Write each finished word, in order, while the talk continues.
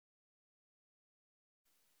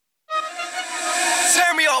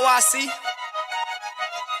me up, YC.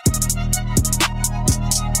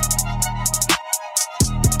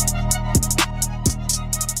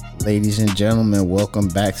 Ladies and gentlemen, welcome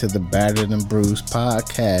back to the Battered and Bruised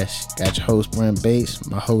podcast. Got your host Brent Bates,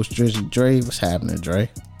 my host Drizzy Dre. What's happening, Dre?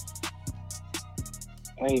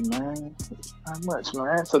 Hey man, not much,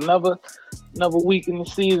 man. It's another week in the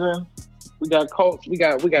season. We got Colts. We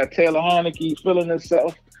got Taylor Heineke feeling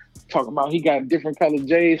himself, talking about he got different colored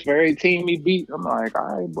J's for every team he beat. I'm like,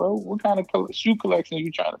 all right, bro, what kind of shoe collection are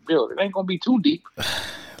you trying to build? It ain't gonna be too deep.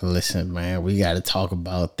 Listen, man, we got to talk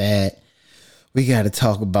about that. We got to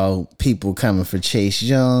talk about people coming for Chase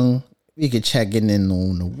Young. We could check in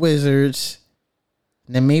on the Wizards.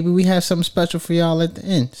 And then maybe we have something special for y'all at the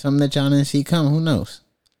end. Something that y'all didn't see coming. Who knows?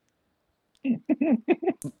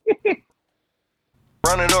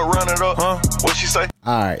 Run it up, huh? What she say?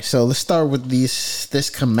 All right, so let's start with this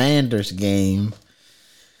Commanders game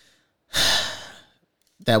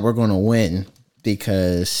that we're going to win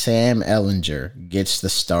because Sam Ehlinger gets the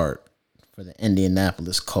start for the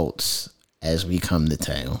Indianapolis Colts as we come to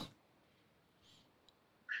town.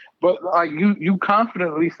 But like you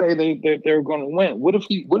confidently say they're going to win. What if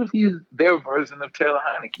he's their version of Taylor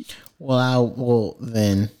Heineke? Well,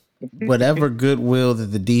 then whatever goodwill that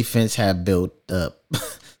the defense have built up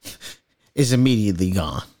is immediately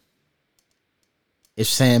gone. If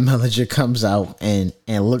Sam Ehlinger comes out and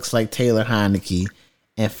looks like Taylor Heineke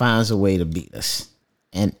and finds a way to beat us,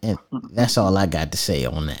 and that's all I got to say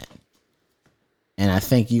on that. And I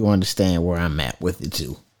think you understand where I'm at with it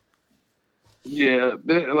too. Yeah,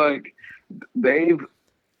 they've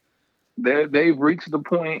reached the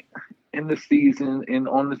point in the season and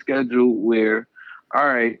on the schedule where, all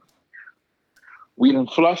right, we done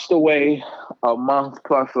flushed away a month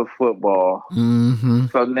plus of football. Mm-hmm.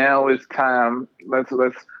 So now it's time. Let's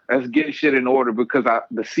get shit in order because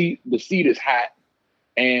the seat is hot,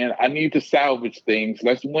 and I need to salvage things.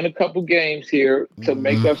 Let's win a couple games here to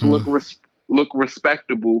make us look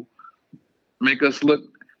respectable, make us look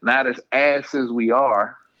not as ass as we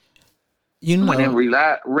are. You know,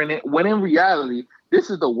 when in reality, this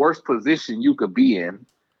is the worst position you could be in.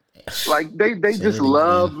 Like they just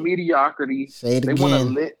love mediocrity. Say it they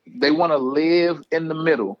again. They want to live in the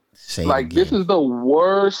middle. This is the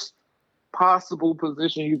worst possible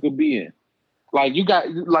position you could be in. Like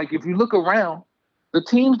if you look around, the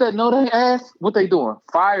teams that know their ass, what they doing?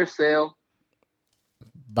 Fire sale.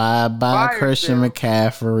 Bye, Christian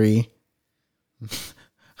McCaffrey.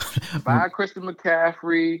 Bye, Christian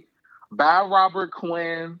McCaffrey. Bye, Robert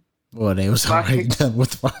Quinn. Well, they was already done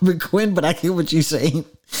with Robert Quinn, but I get what you're saying.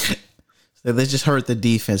 So they just hurt the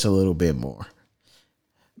defense a little bit more.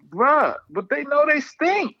 Bruh, but they know they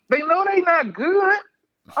stink. They know they not good.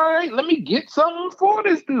 All right, let me get something for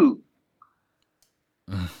this dude.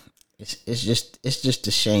 It's just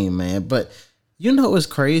a shame, man. But you know what's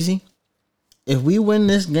crazy? If we win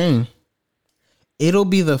this game, it'll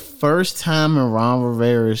be the first time in Ron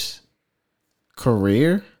Rivera's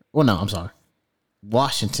career. Well, no, I'm sorry.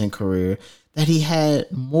 Washington career that he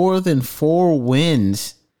had more than 4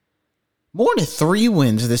 wins, more than 3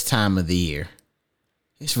 wins this time of the year.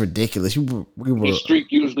 It's ridiculous. His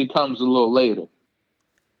streak usually comes a little later.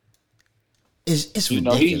 It's you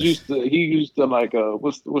know, ridiculous. He used to like a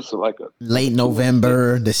what's like a late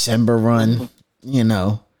November, December run. You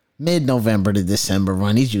know, mid-November to December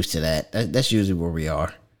run. He's used to that. That's usually where we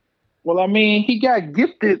are. Well, I mean, he got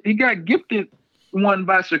gifted one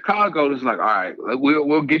by Chicago. It's like, all right,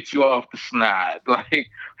 we'll get you off the snide. Like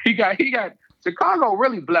he got Chicago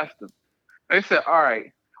really blessed him. They said, all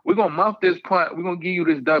right, we're gonna muff this punt, we're gonna give you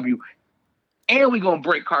this W, and we're gonna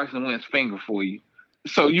break Carson Wentz's finger for you.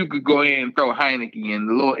 So you could go in and throw Heineke in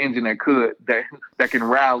the little engine that can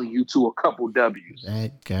rally you to a couple W's.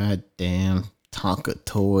 That goddamn Tonka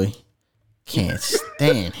toy. Can't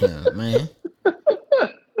stand him, man.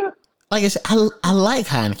 Like I said, I like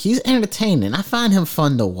Heineke. He's entertaining. I find him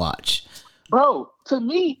fun to watch. Bro, to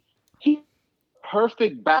me, he's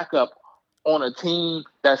perfect backup on a team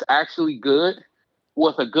that's actually good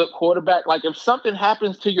with a good quarterback. Like if something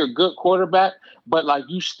happens to your good quarterback, but like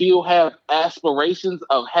you still have aspirations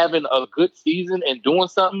of having a good season and doing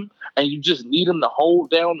something, and you just need him to hold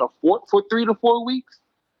down the fort for 3 to 4 weeks.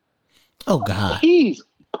 Oh God, he's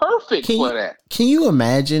perfect for that. Can you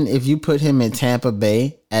imagine if you put him in Tampa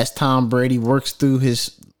Bay as Tom Brady works through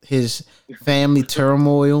his family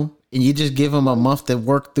turmoil, and you just give him a month to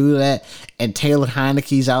work through that, and Taylor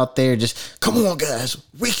Heineke's out there just, come on guys,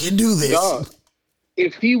 we can do this. Dog,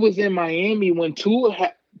 if he was in Miami when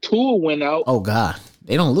Tua went out, oh God,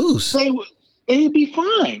 they don't lose. It'd be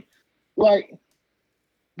fine. Like,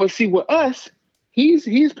 but see with us,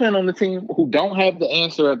 he's playing on the team who don't have the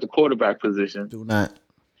answer at the quarterback position. Do not.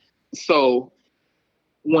 So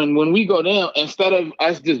when we go down, instead of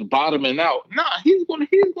us just bottoming out, he's gonna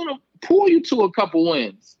pull you to a couple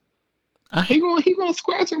wins. He gonna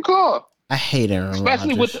scratch and claw. I hate Aaron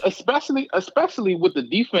Rodgers. Especially with the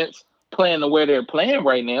defense playing the way they're playing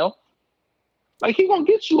right now. Like, he gonna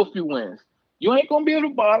get you a few wins. You ain't gonna be able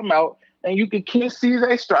to bottom out, and you can kiss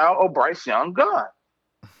CJ Stroud or Bryce Young God.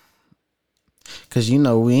 Because,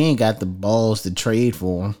 we ain't got the balls to trade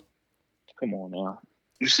for him. Come on now.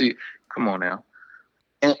 You see, come on now.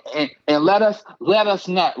 And let us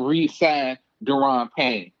not re-sign Daron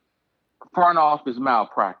Payne. Front office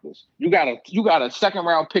malpractice. You got a second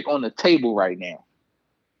round pick on the table right now.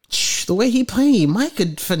 The way he playing, he might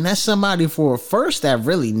could finesse somebody for a first that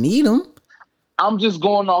really need him. I'm just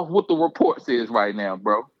going off what the report says right now,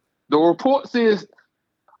 bro. The report says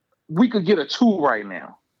we could get a 2 right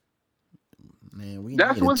now. Man,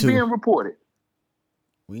 that's what's being reported.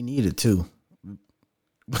 We need a 2.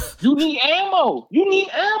 You need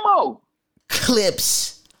ammo.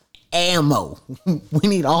 Clips. Ammo. We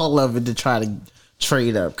need all of it to try to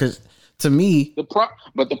trade up. Because to me, the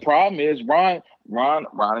problem is Ron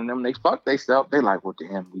and them, they fuck themselves. They like, well,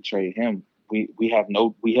 damn, we trade him. We have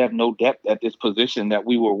no depth at this position that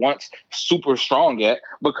we were once super strong at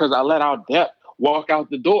because I let our depth walk out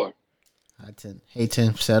the door. Hey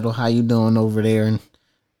Tim Settle, how you doing over there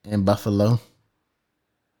in Buffalo?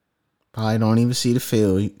 Probably don't even see the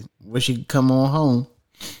field. Wish you could come on home.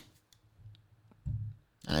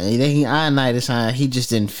 He just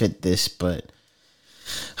didn't fit this, but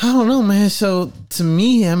I don't know, man. So to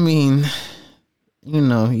me, I mean,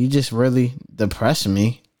 you just really depress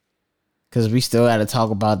me because we still got to talk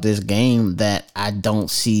about this game that I don't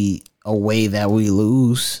see a way that we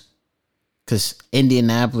lose because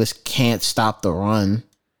Indianapolis can't stop the run.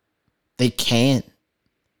 They can't.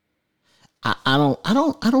 I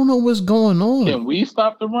don't know what's going on. Can we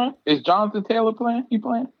stop the run? Is Jonathan Taylor playing? He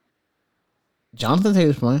playing? Jonathan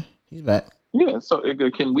Taylor's playing. He's back. Yeah, so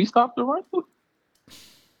can we stop the run?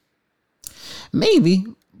 Maybe,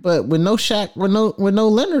 but with no Shaq, with no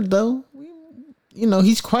Leonard though,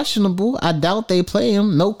 he's questionable. I doubt they play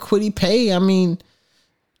him. No Kwity Paye. I mean,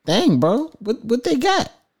 dang, bro, what they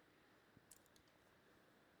got?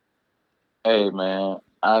 Hey man,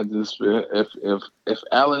 I just feel if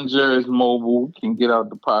Allinger is mobile, can get out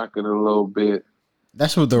the pocket a little bit.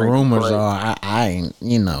 That's what the rumors are. I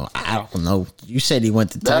don't know. You said he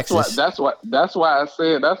went to Texas. That's why I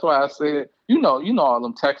said. All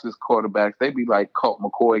them Texas quarterbacks, they be like Colt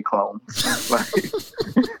McCoy clones. Like,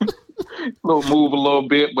 move a little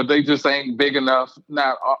bit, but they just ain't big enough.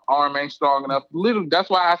 Not arm ain't strong enough. That's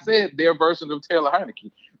why I said their version of Taylor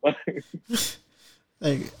Heineke.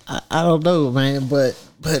 Like, I don't know, man, but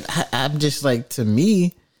I'm just like, to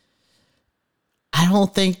me, I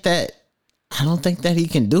don't think that he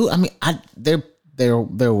can do. I mean,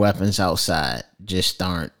 their weapons outside just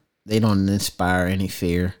aren't. They don't inspire any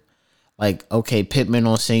fear. Like, okay, Pittman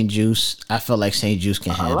on St. Juice. I feel like St. Juice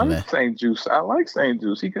can handle that. I like St.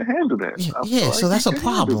 Juice. He can handle that. Yeah, so that's a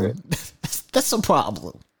problem. That's a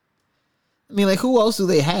problem. I mean, like, who else do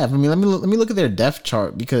they have? I mean, let me look at their depth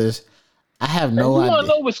chart because I have no idea. You want to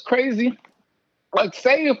know what's crazy? Like,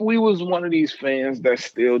 say if we was one of these fans that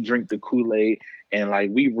still drink the Kool-Aid and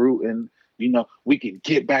like we rooting, we can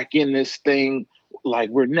get back in this thing.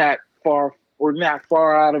 Like, we're not far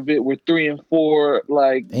out of it. We're 3-4.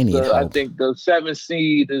 Like, I think the 7th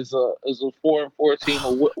seed is a 4-4 team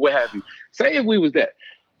or what have you. Say if we was that.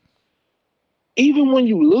 Even when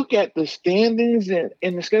you look at the standings and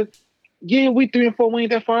the schedule, yeah, we 3-4. We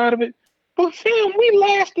ain't that far out of it. But fam, we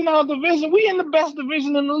last in our division. We in the best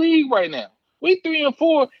division in the league right now. We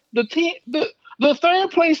 3-4. The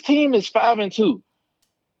third place team is 5-2.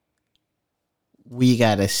 We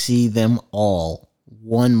gotta see them all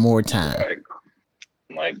one more time.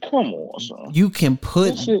 Like, come on, son. You can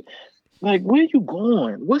put like, where you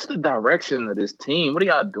going? What's the direction of this team? What are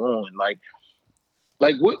y'all doing? Like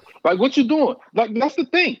what you doing? Like, that's the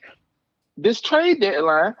thing. This trade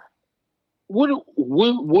deadline. What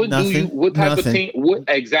type of team? What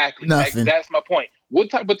exactly? Like, that's my point. What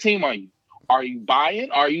type of team are you? Are you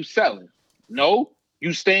buying? Are you selling? No,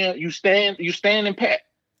 you stand in pat.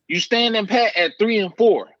 You stand in pat at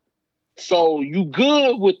 3-4. So you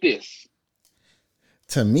good with this?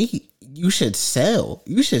 To me, you should sell.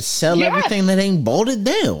 You should sell everything that ain't bolted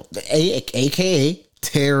down. AKA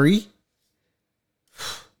Terry.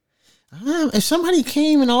 If somebody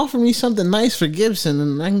came and offered me something nice for Gibson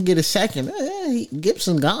and I can get a second,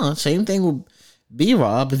 Gibson gone. Same thing with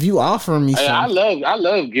B-Rob, if you offer me Hey, I something.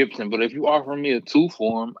 love Gibson, but if you offer me a 2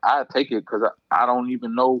 for him, I take it because I don't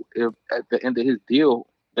even know if at the end of his deal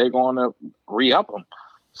they're going to re-up him.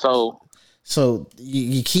 So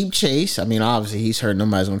you keep Chase. I mean, obviously he's hurt.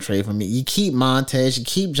 Nobody's gonna trade for me. You keep Montez. You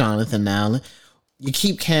keep Jonathan Allen. You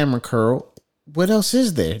keep Cameron Curl. What else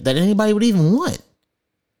is there that anybody would even want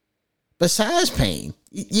besides Payne?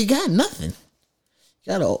 You got nothing.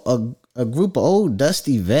 You got a group of old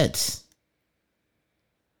dusty vets.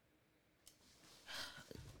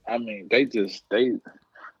 I mean,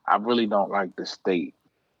 I really don't like the state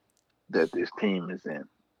that this team is in.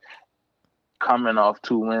 Coming off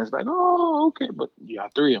 2 wins, like, oh, okay, but you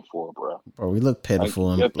got 3 and 4, bro. Bro, we look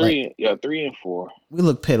pitiful. Like, you're 3 and 4. We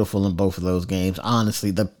look pitiful in both of those games.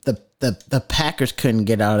 Honestly, the Packers couldn't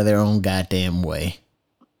get out of their own goddamn way.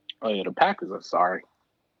 Oh yeah, the Packers are sorry.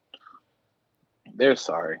 They're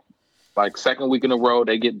sorry. Like, second week in a row,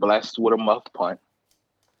 they get blessed with a muff punt.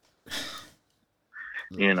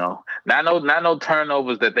 You know, not no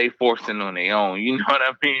turnovers that they forcing on their own. You know what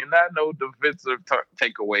I mean? Not no defensive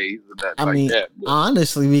takeaways or that.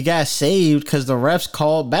 Honestly, we got saved because the refs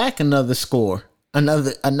called back another score,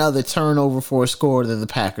 another turnover for a score that the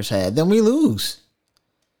Packers had. Then we lose.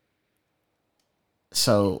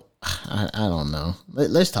 So I don't know.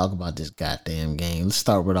 Let's talk about this goddamn game. Let's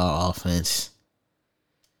start with our offense.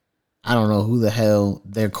 I don't know who the hell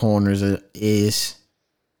their corners is.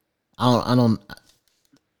 I don't.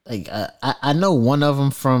 Like I know one of them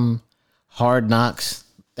from Hard Knocks.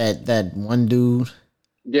 That one dude.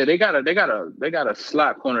 Yeah, they got a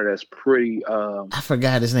slot corner that's pretty. I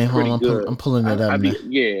forgot his name. Hold on, I'm pulling it up.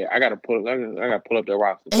 I gotta pull up their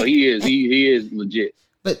roster. But he is legit.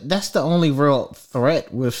 But that's the only real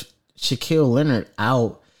threat with Shaquille Leonard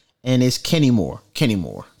out, and it's Kenny Moore.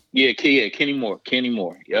 Yeah, Kenny Moore.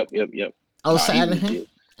 Yep.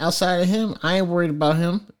 Outside of him, I ain't worried about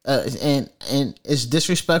him. And as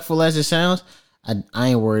disrespectful as it sounds, I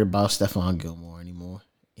ain't worried about Stephon Gilmore anymore.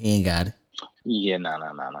 He ain't got it. Yeah, no.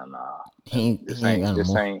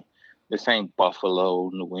 This ain't Buffalo,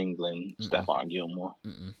 New England, Stephon Gilmore.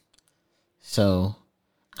 So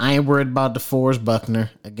I ain't worried about DeForest Buckner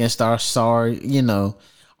against our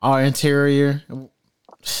our interior.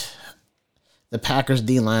 The Packers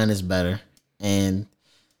D line is better, and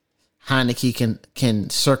Heineke can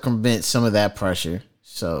circumvent some of that pressure.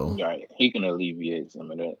 So right, he can alleviate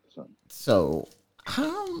some of that. So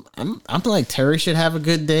I'm like, Terry should have a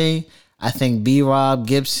good day. I think B-Rob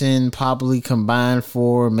Gibson probably combined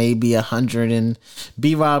for maybe 100, and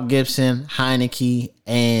B-Rob Gibson, Heineke,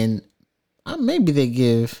 and maybe they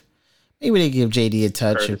give JD a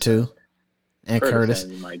touch or two, and Curtis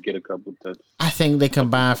might get a couple touches. I think they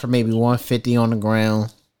combine for maybe 150 on the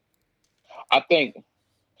ground. I think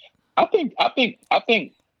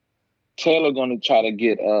Taylor going to try to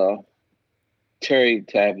get Terry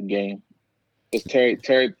to have a game. Is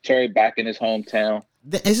Terry back in his hometown?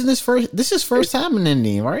 Isn't this first? This is first time in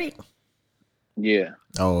Indy, right? Yeah.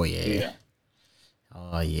 Oh yeah.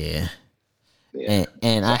 Oh yeah.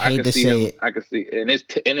 And I hate to say it. I can see, and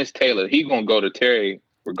it's Taylor. He's gonna go to Terry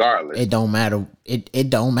regardless. It don't matter. It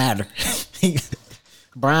don't matter.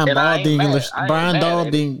 Brian Baldinger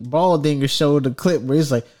showed the clip where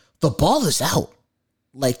he's like, the ball is out.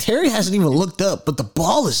 Like, Terry hasn't even looked up, but the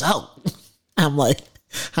ball is out. I'm like,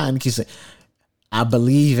 Heineke said, I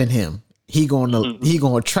believe in him. He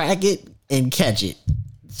gonna track it and catch it.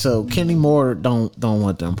 So Kenny Moore don't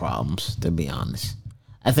want them problems, to be honest.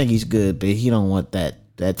 I think he's good, but he don't want that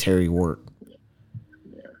Terry work.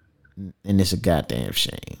 And it's a goddamn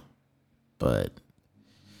shame. But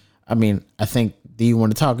I mean, I think, do you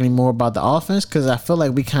want to talk any more about the offense? Because I feel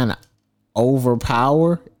like we kind of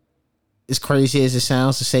overpower. As crazy as it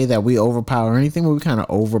sounds to say that we overpower anything, but we kind of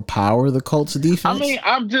overpower the Colts defense. I mean,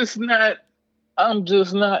 I'm just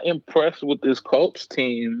not impressed with this Colts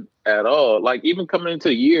team at all. Like, even coming into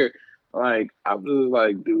the year, like, I'm just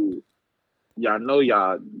like, dude, y'all know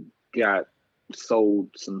y'all got sold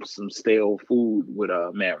some stale food with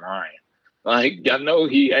Matt Ryan. Like, y'all know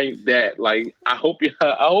he ain't that. Like, I hope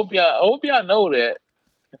y'all know that.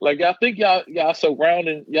 Like, I think y'all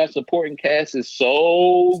supporting cast is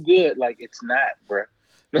so good. Like, it's not, bro.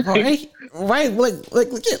 Right. Like,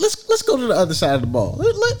 let's go to the other side of the ball.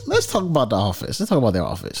 Let's talk about the offense. Let's talk about their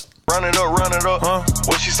offense. Run it up, huh?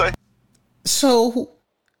 What she say? So,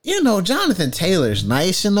 Jonathan Taylor's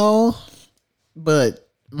nice and all, but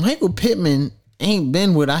Michael Pittman ain't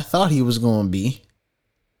been what I thought he was going to be.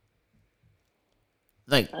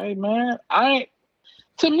 Like, hey man,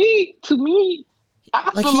 to me,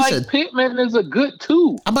 I feel like Pittman is a good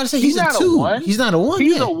 2. I'm about to say he's a 2. He's not a 1.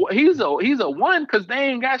 He's a 1 because they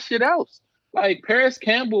ain't got shit else. Like Paris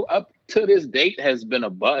Campbell up to this date has been a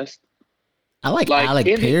bust. I like Alec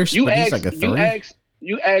Pierce, but he's like a 3.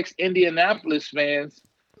 You ask Indianapolis fans,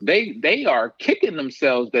 they are kicking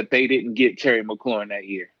themselves that they didn't get Terry McLaurin that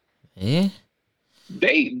year. Yeah.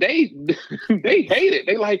 They hate it.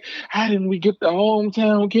 They like, how didn't we get the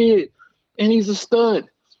hometown kid? And he's a stud.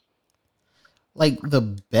 Like the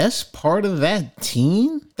best part of that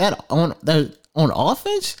team, that on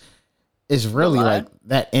offense, is really like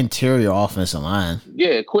that interior offensive line.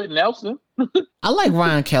 Yeah, Quentin Nelson. I like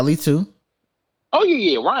Ryan Kelly too. Oh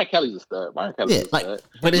yeah. Ryan Kelly's a stud. But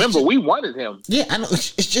remember, we wanted him. Yeah, I know.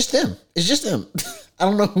 It's just them. It's just them. I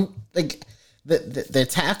don't know. Like the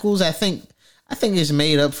tackles, I think it's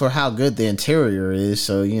made up for how good the interior is.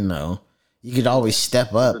 So you could always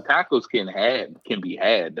step up. The tackles can be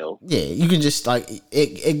had though. Yeah, you can just like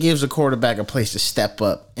it gives a quarterback a place to step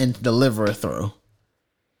up and deliver a throw.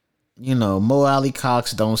 Mo Alley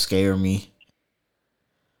Cox don't scare me.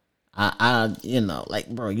 Like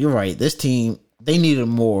bro, you're right. This team, they needed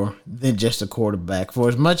more than just a quarterback. For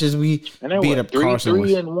as much as we beat up Carson,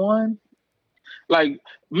 3-1. Like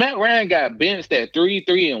Matt Ryan got benched at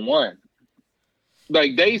 3-1.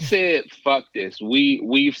 Like they said, fuck this.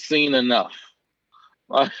 We've seen enough.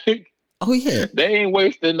 Like, oh yeah, they ain't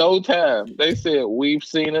wasting no time. They said we've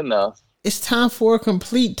seen enough. It's time for a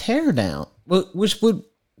complete teardown, which would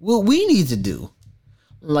what we need to do.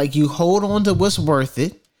 Like you hold on to what's worth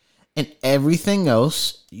it, and everything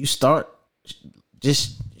else you start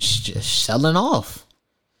just selling off.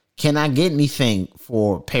 Can I get anything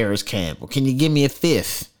for Paris Campbell? Can you give me a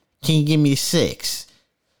 5th? Can you give me a 6th?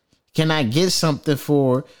 Can I get something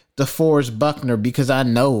for DeForest Buckner because I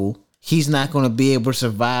know he's not going to be able to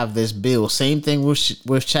survive this bill? Same thing with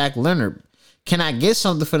Shaq Leonard. Can I get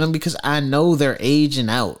something for them because I know they're aging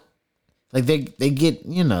out? Like they get,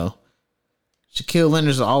 Shaquille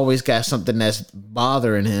Leonard's always got something that's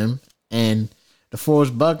bothering him, and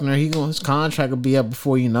DeForest Buckner, his contract will be up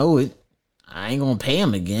before you know it. I ain't gonna pay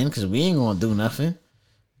him again because we ain't gonna do nothing.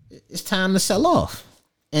 It's time to sell off,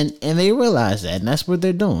 and they realize that, and that's what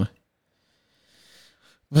they're doing.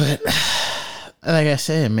 But like I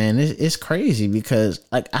said, man, it's crazy because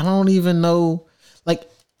like I don't even know. Like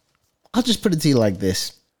I'll just put it to you like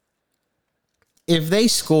this: if they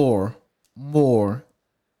score more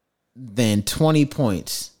than 20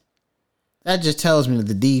 points, that just tells me that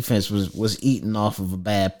the defense was eating off of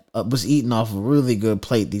a really good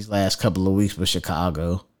plate these last couple of weeks with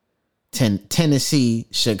Chicago, Tennessee,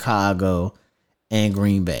 Chicago, and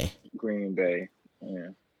Green Bay. Yeah.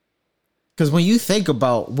 Because when you think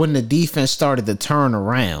about when the defense started to turn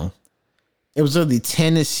around, it was really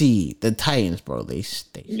Tennessee, the Titans, bro. They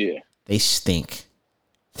stink. They stink.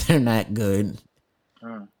 They're not good.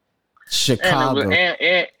 Chicago,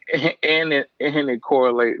 and it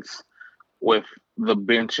correlates with the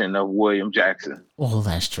benching of William Jackson. Oh,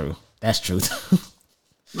 that's true. That's true.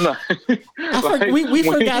 No. We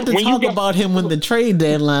forgot to talk about him when the trade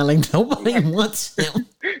deadline. Like nobody wants him.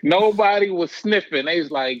 Nobody was sniffing. They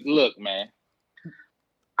was like, "Look, man,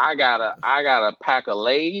 I got a pack of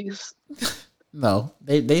Lay's." No,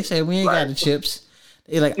 they say we ain't got the chips.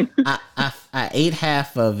 They like I ate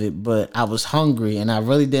half of it, but I was hungry and I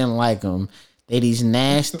really didn't like them. They these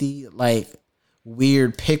nasty like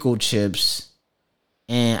weird pickle chips,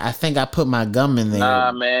 and I think I put my gum in there.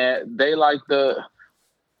 Nah, man, they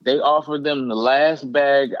offered them the last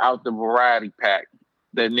bag out the variety pack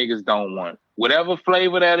that niggas don't want. Whatever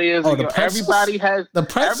flavor that is, everybody has the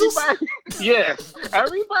pretzels.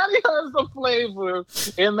 Everybody has a flavor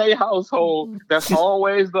in their household that's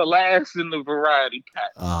always the last in the variety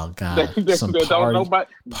pack. Oh God, some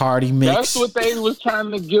party mix. That's what they was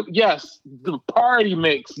trying to give. Yes, the party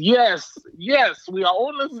mix. Yes, we are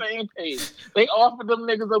on the same page. They offered them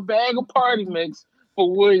niggas a bag of party mix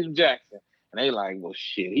for William Jackson. And they like, well,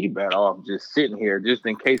 shit, he better off just sitting here just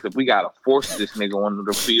in case if we got to force this nigga onto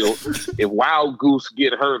the field. If Wild Goose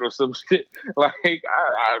get hurt or some shit, like,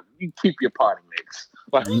 you keep your party mix.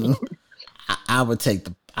 Like, I would take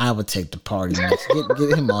the party mix.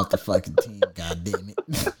 Get him off the fucking team, God damn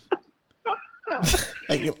it.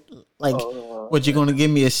 like, what, you gonna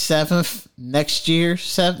give me a 7th next year?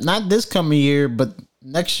 7th, not this coming year, but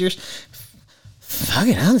next year's. Fuck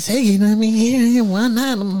it, I'll take it. I mean, yeah, why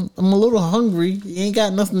not? I'm a little hungry. You ain't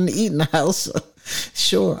got nothing to eat in the house. So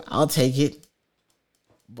sure, I'll take it.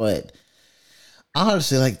 But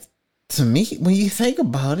honestly, like, to me, when you think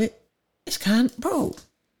about it, it's kind of, bro,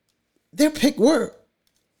 their pick were,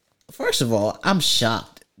 first of all, I'm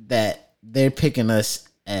shocked that they're picking us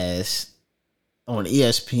as, on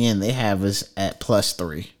ESPN, they have us at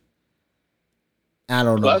 +3. I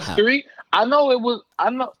don't know how. +3? I know it was. I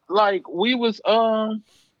know, like we was. I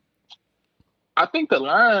think the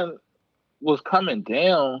line was coming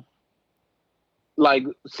down. Like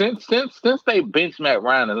since they benched Matt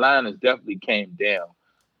Ryan, the line has definitely came down.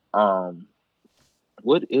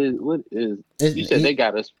 What is you said they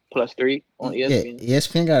got us +3 on ESPN? Yeah,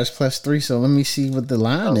 ESPN got us +3, so let me see what the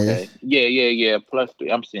line is. Yeah,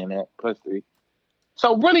 +3. I'm seeing that +3.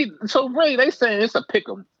 So really they saying it's a pick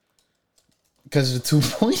 'em. Because of 2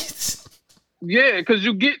 points? Yeah, because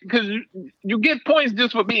you get points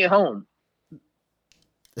just for being home.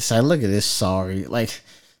 So look at this, sorry. Like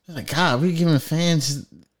God, we giving fans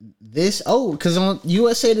this. Oh, because on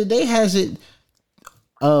USA Today has it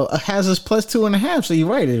has us +2.5. So you're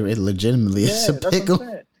right. It legitimately is a pick 'em.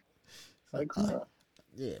 Like,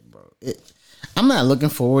 yeah, bro. I'm not looking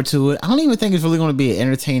forward to it. I don't even think it's really going to be an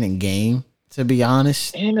entertaining game, to be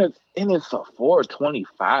honest. And it's a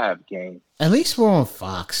 4:25 game. At least we're on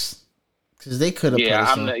Fox, because they could have. They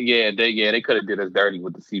could have did us dirty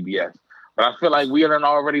with the CBS. But I feel like we done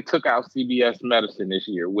already took out CBS medicine this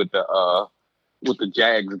year with the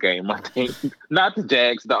Jags game. I think not the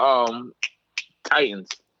Jags, the Titans.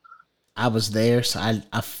 I was there, so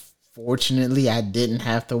I fortunately I didn't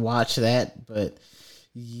have to watch that. But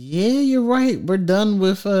yeah, you're right. We're done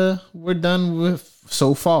with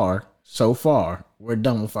so far. We're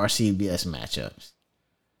done with our CBS matchups.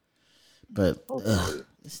 But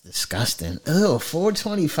it's disgusting.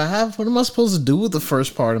 4:25. What am I supposed to do with the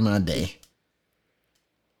first part of my day?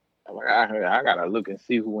 I gotta look and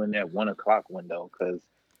see who in that 1 o'clock window, because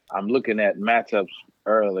I'm looking at matchups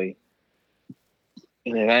early,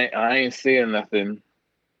 and I ain't seeing nothing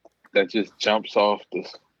that just jumps off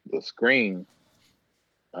the screen.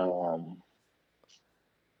 And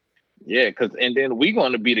then we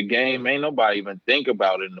going to be the game. Ain't nobody even think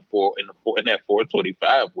about it in that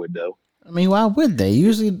 4:25 window. I mean, why would they?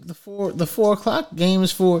 Usually the 4 o'clock game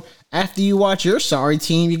is for after you watch your sorry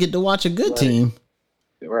team, you get to watch a good team.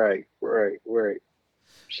 Right.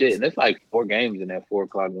 Shit, and it's like 4 games in that 4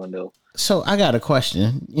 o'clock window. So I got a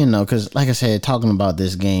question, because like I said, talking about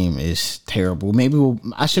this game is terrible. Maybe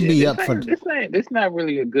I should be up for this. Not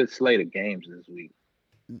really a good slate of games this week.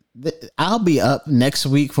 I'll be up next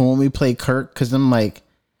week for when we play Kirk, because I'm like,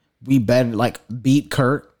 we better beat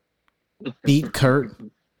Kurt,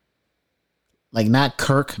 like not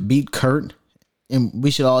Kirk, beat Kurt, and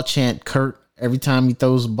we should all chant Kurt every time he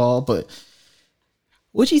throws the ball. But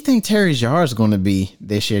what do you think Terry's yards going to be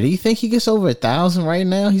this year? Do you think he gets over 1,000 right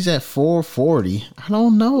now? He's at 440. I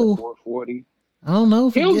don't know. 440. I don't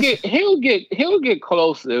know if he'll get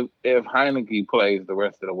close if Heineke plays the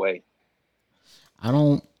rest of the way. I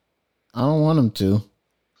don't want him to.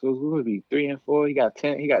 So it's going to be 3 and 4. He got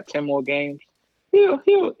 10 more games. He'll.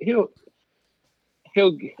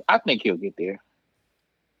 I think he'll get there.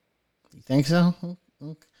 You think so?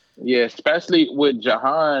 Okay. Yeah, especially with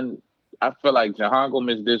Jahan. I feel like Jahan gonna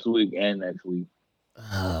miss this week and next week.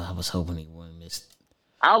 I was hoping he wouldn't miss.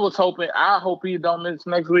 I hope he don't miss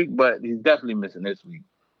next week, but he's definitely missing this week.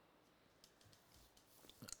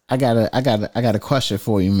 I got a question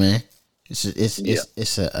for you, man. It's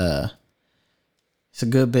a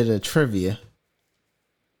good bit of trivia.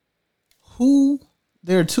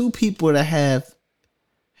 There are 2 people that have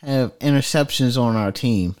interceptions on our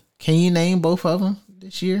team. Can you name both of them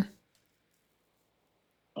this year?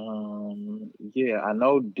 Yeah, I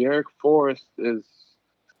know Derek Forrest is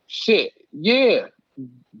shit. Yeah,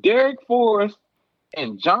 Derek Forrest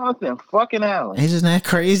and Jonathan fucking Allen. Isn't that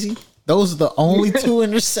crazy? Those are the only 2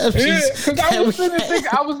 interceptions. Yeah, because I was sitting thinking,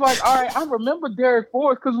 I was like, all right, I remember Derek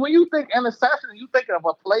Forrest, because when you think interception, you think of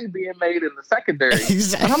a play being made in the secondary.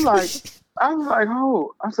 Exactly. And I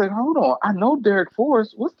was like, hold on, I know Derek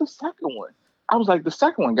Forrest. What's the second one? I was like, the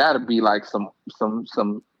second one got to be like some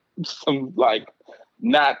like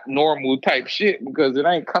not normal type shit, because it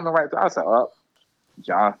ain't coming right to us. I said,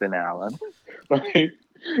 Jonathan Allen.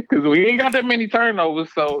 Because we ain't got that many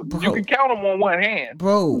turnovers, so you can count them on one hand.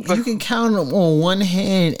 Bro, you can count them on one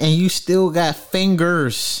hand, and you still got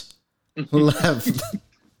fingers left.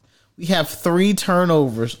 We have 3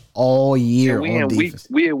 turnovers all year on defense.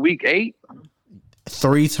 We in week 8?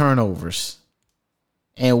 3 turnovers.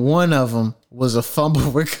 And one of them was a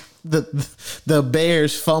fumble. The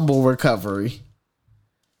Bears fumble recovery.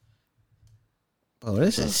 Oh,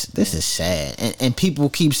 this is sad. And people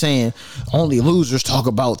keep saying only losers talk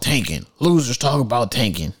about tanking. Losers talk about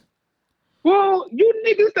tanking. Well, you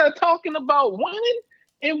niggas that talking about winning,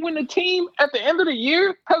 and when the team at the end of the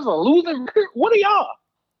year has a losing record, what are y'all?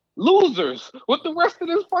 Losers with the rest of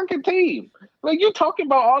this fucking team. Like, you talking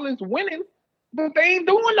about all this winning, but they ain't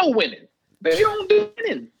doing no winning. They don't do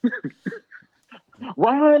winning.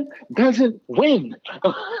 Ron doesn't win.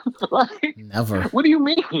 Like, Never. what do you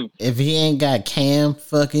mean? If he ain't got Cam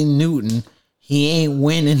fucking Newton, he ain't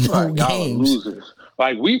winning no Like, y'all are games. losers.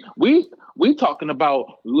 Like we talking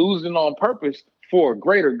about losing on purpose for a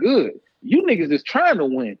greater good. You niggas is trying to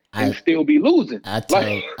win and still be losing. I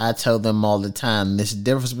tell them all the time, there's a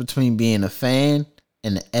difference between being a fan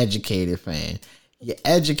and an educated fan. You're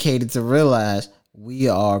educated to realize we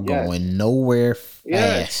are going nowhere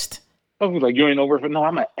fast. I was like, you ain't over for no.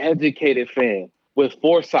 I'm an educated fan with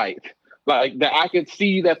foresight. Like that, I could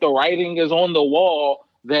see that the writing is on the wall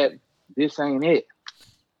that this ain't it.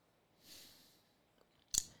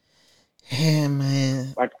 Yeah,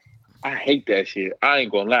 man. Like, I hate that shit. I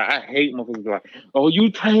ain't gonna lie. I hate motherfuckers like, oh, you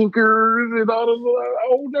tankers and all this.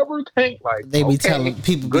 Oh, never tank. Like, they be telling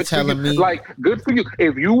people, be telling me, like, good for you.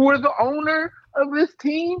 If you were the owner of this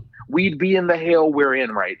team, we'd be in the hell we're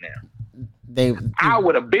in right now. I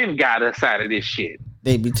would have been got us out of this shit.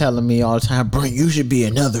 They be telling me all the time, bro, you should be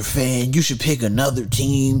another fan. You should pick another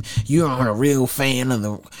team. You aren't a real fan of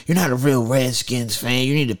you're not a real Redskins fan.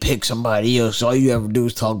 You need to pick somebody else. All you ever do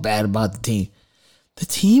is talk bad about the team. The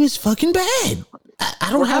team is fucking bad. I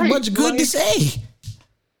don't have much good to say.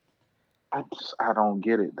 I don't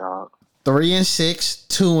get it, dog. 3-6,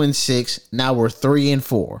 2-6. Now we're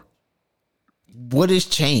 3-4. What has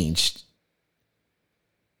changed?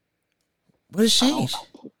 What has changed?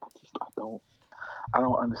 I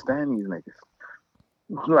don't understand these niggas.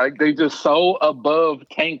 Like, they just so above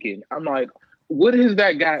tanking. I'm like, what has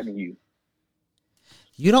that gotten you?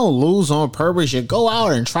 You don't lose on purpose. You go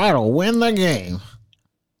out and try to win the game.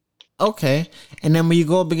 Okay. And then when you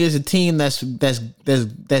go up against a team that's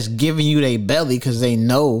giving you their belly because they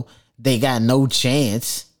know they got no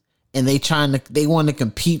chance and they want to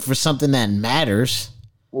compete for something that matters.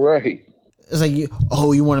 Right. It's like you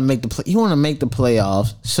want to make the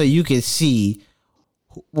playoffs so you can see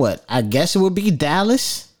what? I guess it would be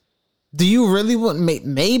Dallas. Do you really want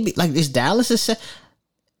maybe like is Dallas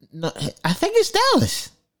no, I think it's Dallas.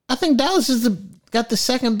 I think Dallas got the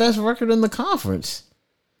second best record in the conference.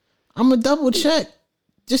 I'm gonna double check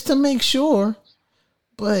just to make sure,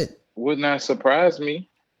 but would not surprise me.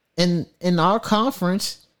 In our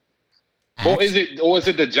conference, or is it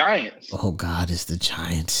the Giants? Oh God, it's the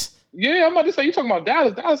Giants. Yeah, I'm about to say you talking about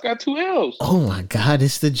Dallas. Dallas got 2 L's. Oh my God,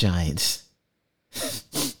 it's the Giants.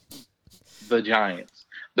 The Giants,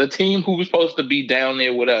 the team who was supposed to be down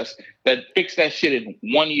there with us that fixed that shit in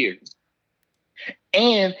 1 year,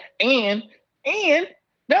 and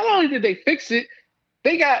not only did they fix it,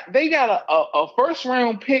 they got a first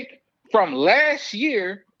round pick from last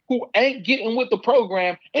year who ain't getting with the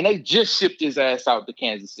program, and they just shipped his ass out to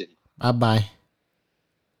Kansas City. Bye.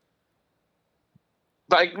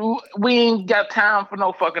 Like, we ain't got time for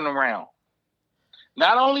no fucking around.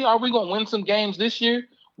 Not only are we gonna win some games this year,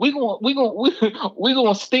 we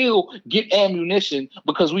gonna still get ammunition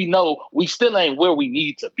because we know we still ain't where we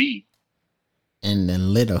need to be. And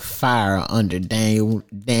then lit a fire under Daniel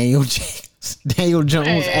Jones'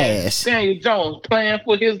 ass. Daniel Jones playing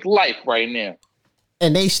for his life right now.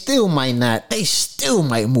 And they still might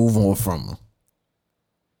move on from him.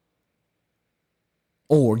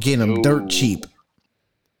 Or get him dirt cheap.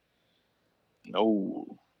 No.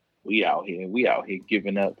 We out here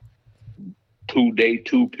giving up 2-day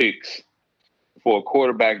 2 picks for a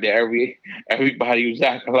quarterback that everybody was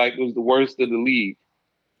acting like was the worst of the league.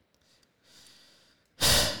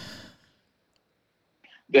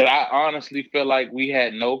 That I honestly feel like we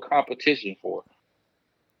had no competition for.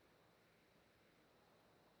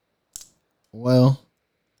 Well,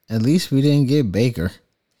 at least we didn't get Baker.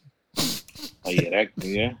 Oh yeah.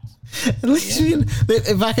 At least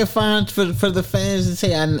if I can find for the fans to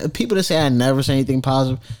say people to say I never say anything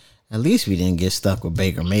positive, at least we didn't get stuck with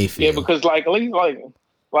Baker Mayfield. Yeah, because at least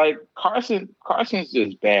Carson's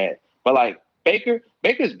just bad, but like Baker's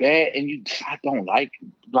bad, and you don't like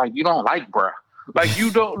bruh. Like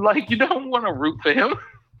you don't want to root for him.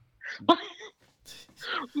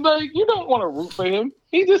 Like you don't want to root for him.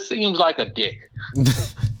 He just seems like a dick.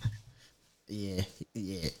 Yeah.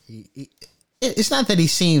 It's not that he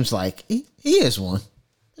seems like he is one.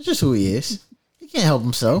 It's just who he is. He can't help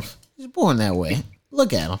himself. He's born that way.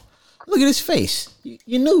 Look at him. Look at his face.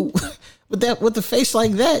 You knew with the face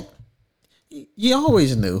like that. You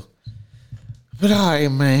always knew. But all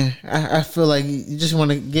right, man. I feel like you just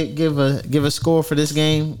want to give a score for this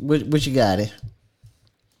game. What you got it?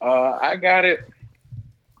 I got it.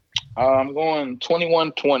 I'm going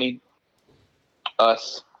 21-20.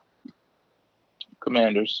 Us.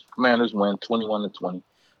 Commanders win 21-20.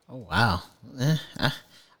 Oh wow!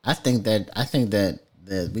 I think that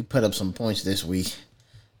we put up some points this week.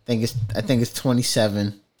 I think it's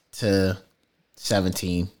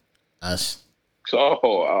 27-17. Us.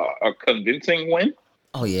 So a convincing win.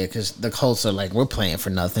 Oh yeah, because the Colts are like, we're playing for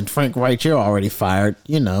nothing. Frank Wright, you're already fired.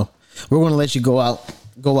 You know, we're going to let you go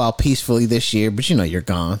out peacefully this year, but you know you're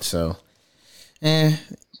gone. So,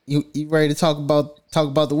 you ready to talk about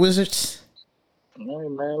the Wizards? Hey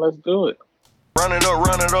man, let's do it. Run it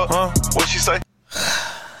up, huh? What she say?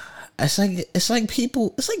 It's like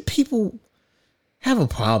people have a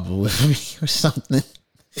problem with me or something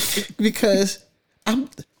because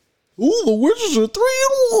the Wizards are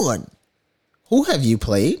 3-1. Who have you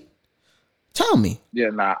played? Tell me.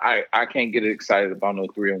 Yeah, I can't get excited about no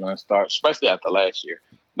 3-1 start, especially after last year.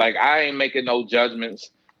 Like, I ain't making no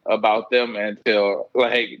judgments about them until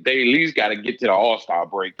they at least got to get to the All-Star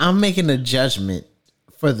break. I'm making a judgment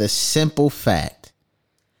for the simple fact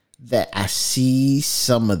that I see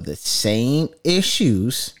some of the same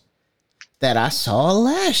issues that I saw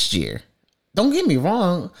last year. Don't get me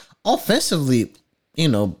wrong. Offensively, you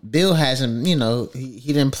know, Bill hasn't, you know,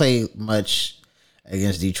 he didn't play much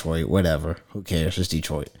against Detroit, whatever. Who cares? It's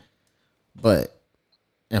Detroit. But,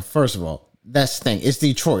 and first of all, that's the thing. It's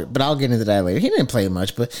Detroit, but I'll get into that later. He didn't play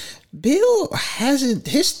much, but Bill hasn't,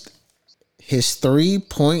 his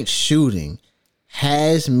 3-point shooting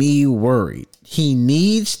has me worried. He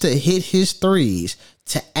needs to hit his threes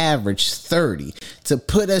to average 30 to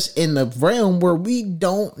put us in the realm where we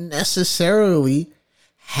don't necessarily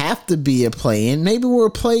have to be a play-in. Maybe we're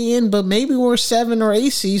a play-in, but maybe we're 7 or 8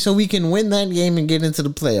 seed so we can win that game and get into the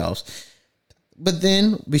playoffs. But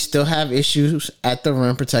then we still have issues at the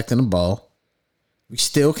rim protecting the ball. We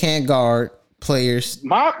still can't guard players. You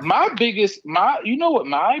know what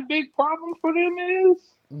my big problem for them is?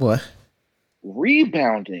 What?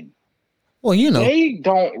 Rebounding. Well, you know. They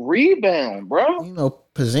don't rebound, bro. You know,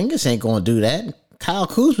 Porzingis ain't going to do that. Kyle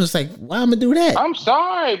Kuzma's like, why am I do that? I'm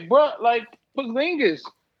sorry, bro. Like, Porzingis,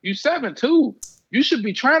 you 7'2". You should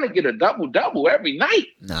be trying to get a double-double every night.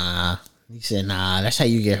 Nah. He said, nah, that's how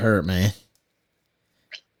you get hurt, man.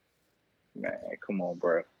 Man, come on,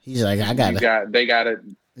 bro. He's like, I gotta get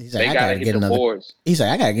the boards. He's like,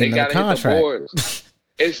 I gotta get another contract. The boards.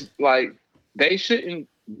 It's like they shouldn't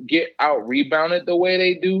get out rebounded the way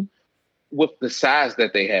they do with the size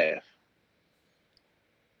that they have.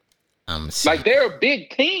 Like, they're a big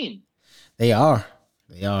team. They are.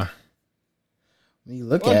 When you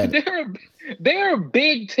look at it, they're a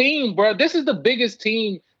big team, bro. This is the biggest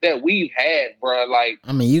team that we've had, bro. Like,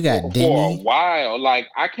 I mean, you got Denny for a while. Like,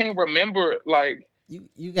 I can't remember. Like,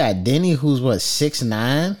 you got Denny, who's what,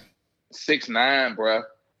 6'9"? 6'9", bro.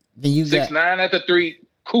 Then you 6'9" at the 3.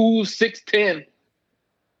 Cool 6'10".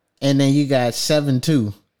 And then you got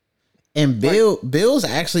 7'2". And Bill's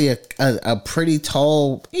actually a pretty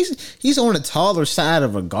tall. He's on the taller side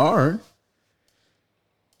of a guard.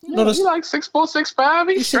 You know, he's like 6'4", 6'5".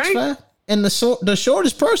 He's straight. 6'5". And the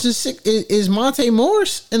shortest person is Monte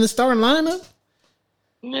Morris in the starting lineup.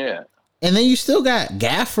 Yeah. And then you still got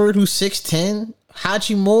Gafford, who's 6'10".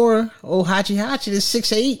 Hachi is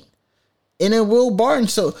 6'8". And then Will Barton.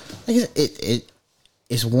 So like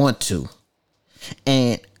it's 1-2.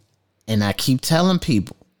 And I keep telling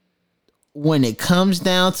people, when it comes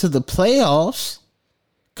down to the playoffs,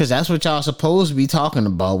 because that's what y'all supposed to be talking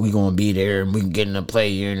about. We gonna be there and we can get in the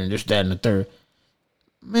play-in and this, that, and the third.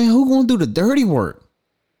 Man, who gonna do the dirty work?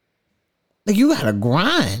 Like, you gotta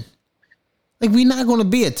grind. Like, we're not gonna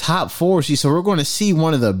be a top 4 seed, so we're gonna see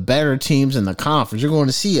one of the better teams in the conference. You're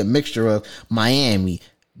gonna see a mixture of Miami,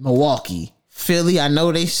 Milwaukee, Philly. I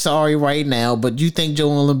know they sorry right now, but you think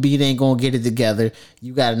Joel Embiid ain't gonna get it together.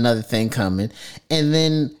 You got another thing coming. And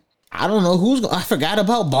then I don't know I forgot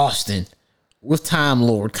about Boston with Time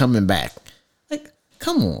Lord coming back. Like,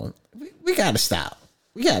 come on. We gotta stop.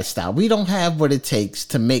 We don't have what it takes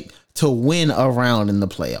to win a round in the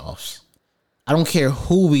playoffs. I don't care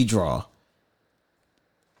who we draw.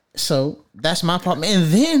 So that's my problem. And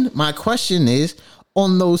then my question is,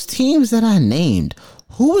 on those teams that I named,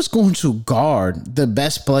 who is going to guard the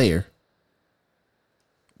best player?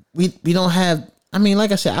 We don't have. I mean,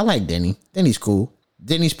 like I said, I like Denny. Denny's cool.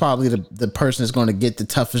 Denny's probably the person that's going to get the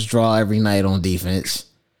toughest draw every night on defense.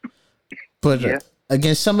 But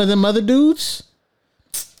against some of them other dudes,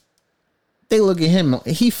 they look at him.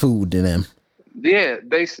 He food to them. Yeah,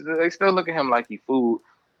 they still look at him like he food,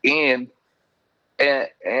 and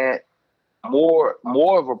more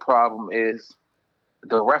of a problem is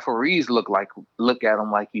the referees look at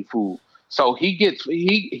him like he food. So he gets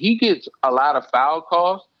a lot of foul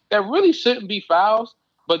calls that really shouldn't be fouls,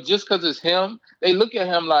 but just because it's him, they look at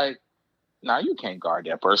him like, nah, you can't guard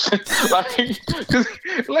that person. like,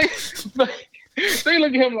 they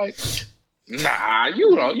look at him like, Nah,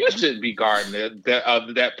 you don't. You shouldn't be guarding that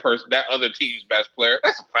other team's best player.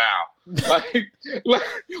 That's a foul.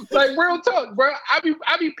 like real talk, bro. I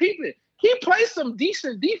be peeping. He plays some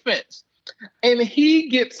decent defense, and he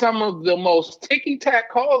gets some of the most ticky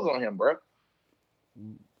tack calls on him, bro.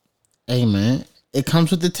 Hey man, it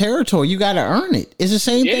comes with the territory. You got to earn it. It's the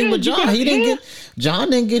same thing with John. John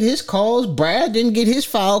didn't get his calls. Brad didn't get his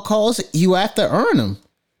foul calls. You have to earn them.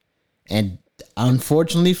 And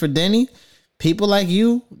unfortunately for Denny, people like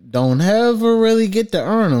you don't ever really get to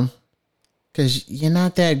earn them because you're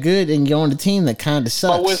not that good and you're on the team that kind of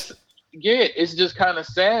sucks. It's just kind of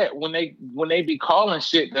sad when they be calling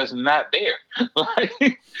shit that's not there.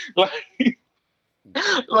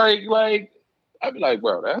 like I'd be like,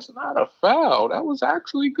 bro, that's not a foul. That was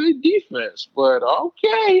actually good defense. But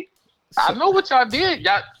okay, I know what y'all did.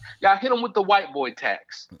 Y'all hit him with the white boy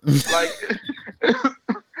tax.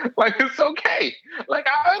 Like it's okay. Like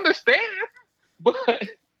I understand, but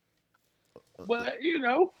you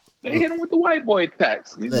know they hit him with the white boy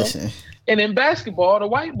tax. Listen. And in basketball, the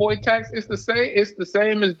white boy tax is the same. It's the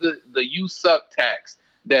same as the you suck tax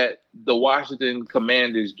that the Washington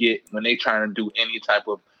Commanders get when they trying to do any type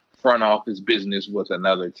of front office business with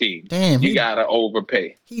another team. Damn, you gotta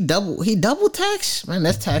overpay. He double tax? Man,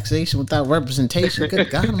 that's taxation without representation.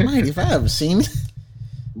 Good God Almighty, if I ever seen it.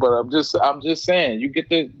 But I'm just saying, you get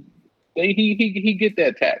he get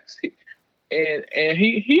that tax, and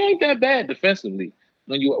he ain't that bad defensively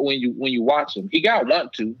when you watch him. He got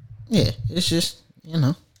one to. Yeah, it's just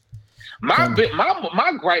my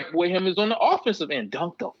gripe with him is on the offensive end.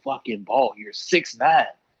 Dunk the fucking ball. You're 6'9".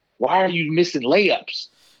 Why are you missing layups?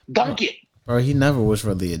 Dunk it. Bro, he never was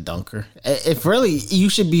really a dunker. If really you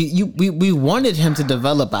should be, we wanted him to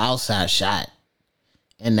develop an outside shot,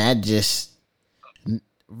 and that just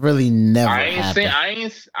really never happened.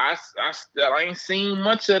 I ain't seen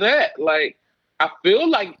much of that. Like I feel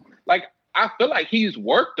like he's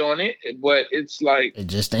worked on it, but it's like it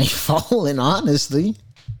just ain't falling, honestly.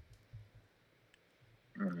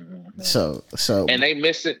 So and they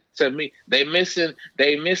missing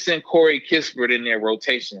Corey Kispert in their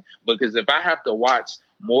rotation, because if I have to watch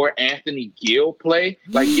more Anthony Gill play,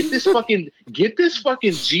 like get this fucking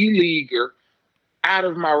G leaguer out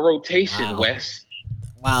of my rotation, wow. Wes.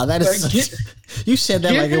 Wow, that is you said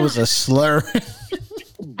that like it was a slur.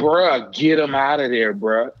 Bruh, get him out of there,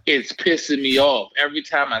 bruh. It's pissing me off every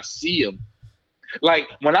time I see him. Like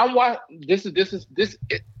when I watch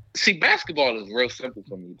see, basketball is real simple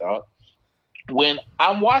for me, dog. When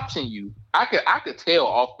I'm watching you, I could tell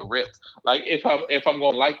off the rip, like if I'm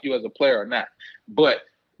gonna like you as a player or not. But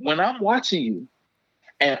when I'm watching you,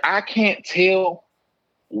 and I can't tell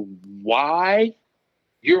why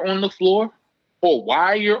you're on the floor or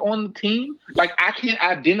why you're on the team, like I can't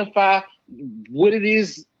identify what it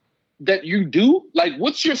is that you do. Like,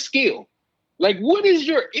 what's your skill? Like, what is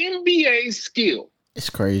your NBA skill? It's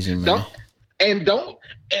crazy, man.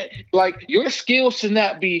 Your skill should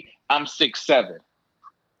not be I'm 6'7",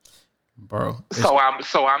 bro. So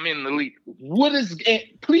I'm in the league. What is?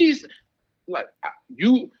 Please, like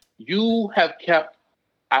you have kept,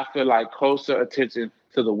 I feel like, closer attention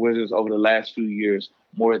to the Wizards over the last few years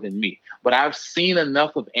more than me. But I've seen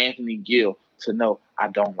enough of Anthony Gill to know I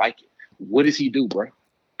don't like it. What does he do, bro?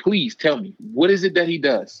 Please tell me. What is it that he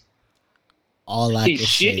does?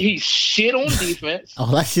 He's shit on defense.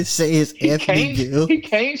 All I can say is Anthony Gill. He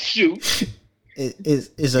can't shoot.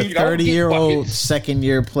 Is a 30-year-old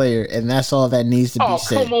second-year player, and that's all that needs to be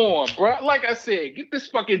said. Oh, come on, bro. Like I said, get this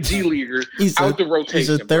fucking G leaguer out the rotation. He's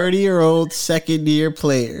a 30-year-old second-year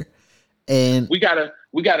player, and we got a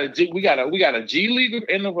G leaguer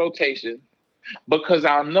in the rotation because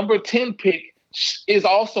our number 10 pick is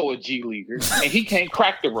also a G leaguer, and he can't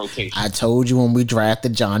crack the rotation. I told you when we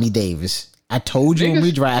drafted Johnny Davis. When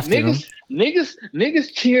we drafted him.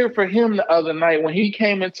 Niggas cheered for him the other night when he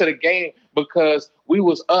came into the game because we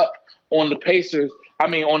was up on the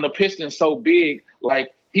Pistons so big,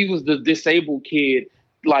 like he was the disabled kid,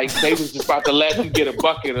 like they was just about to let him get a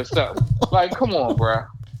bucket or something. Like, come on, bro.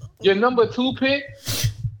 Your number 2 pick?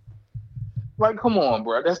 Like, come on,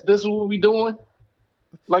 bro. This is what we doing?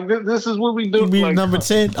 Like, this is what we do. You mean like, number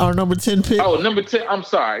 10? Our number 10 pick? Oh, number 10. I'm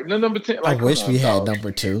sorry. No, number 10. Like, I wish we had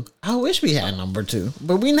number 2.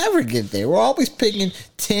 But we never get there. We're always picking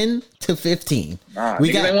 10 to 15. Nah,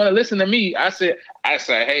 they want to listen to me. I said,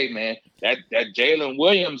 hey, man, that Jalen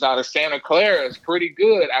Williams out of Santa Clara is pretty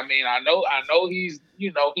good. I mean, I know he's,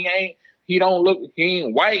 he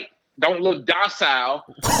ain't white. Don't look docile,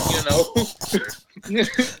 I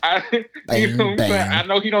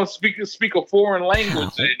know he don't speak a foreign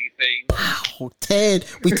language or anything. Wow, Ted,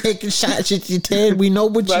 we taking shots at you, Ted. We know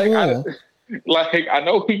what you want. Like I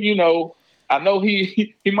know, I know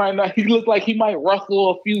he might not. He looked like he might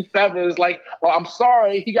rustle a few feathers. Like, well, I'm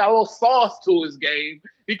sorry, he got a little sauce to his game.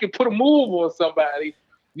 He can put a move on somebody.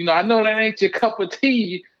 I know that ain't your cup of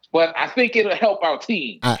tea, but I think it'll help our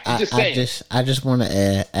team. I just want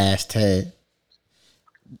to ask Ted.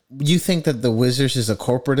 You think that the Wizards is a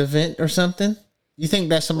corporate event or something? You think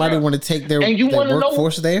that somebody want to take their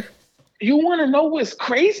workforce there? You want to know what's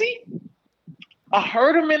crazy? I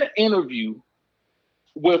heard him in an interview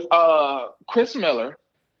with Chris Miller,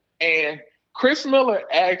 and Chris Miller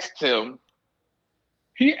asked him.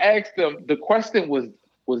 He asked him. The question was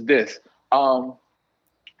this.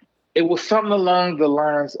 It was something along the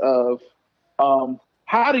lines of,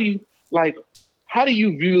 how do you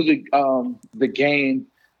view the game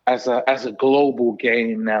as a global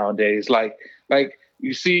game nowadays? Like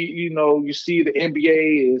you see the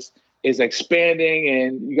NBA is expanding,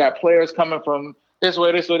 and you got players coming from this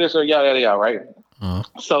way, yada yada yada, right? Uh-huh.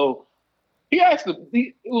 So he asked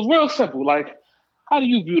it was real simple, like, how do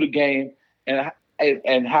you view the game and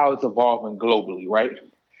how it's evolving globally, right?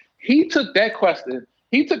 He took that question.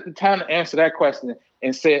 He took the time to answer that question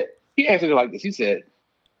and said, he answered it like this. He said,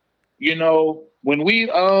 when we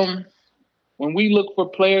look for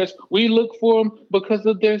players, we look for them because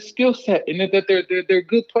of their skill set and that they're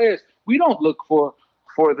good players. We don't look for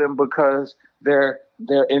them because they're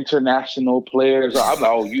international players. I'm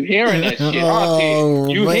like, you hearing that shit?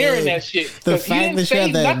 Hearing that shit? The fact that you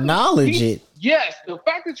have to acknowledge it. Yes, the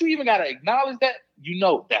fact that you even got to acknowledge that,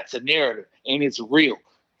 that's a narrative and it's real.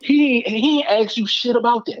 He ain't asked you shit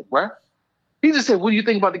about that, bro. He just said, what do you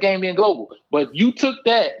think about the game being global? But you took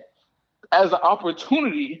that as an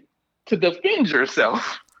opportunity to defend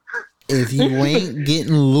yourself. If you ain't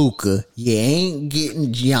getting Luka, you ain't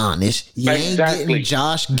getting Giannis, you ain't getting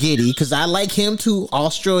Josh Giddey, because I like him too,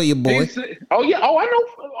 Australia boy. Oh yeah, I know.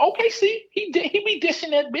 OKC, he be dishing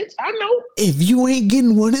that bitch. I know. If you ain't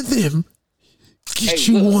getting one of them, get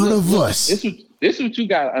one of us. This is what you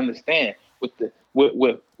gotta understand with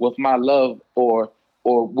my love or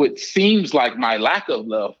what seems like my lack of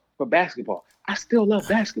love for basketball. I still love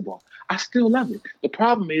basketball. I still love it. The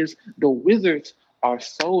problem is the Wizards are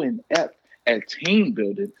so inept at team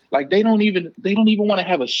building. Like they don't even want to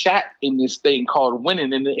have a shot in this thing called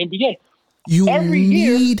winning in the NBA.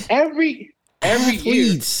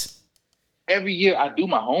 Every year I do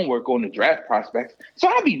my homework on the draft prospects. So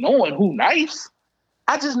I be knowing who nice.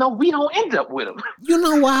 I just know we don't end up with them. You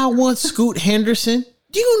know why I want Scoot Henderson?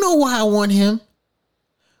 Do you know why I want him?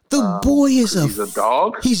 The boy is he's a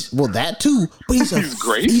dog. That too, but he's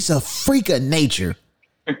great. He's a freak of nature.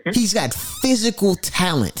 He's got physical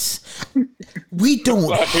talents. We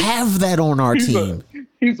don't have that on our team.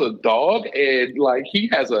 He's a dog, and he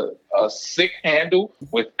has a sick handle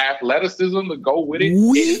with athleticism to go with it.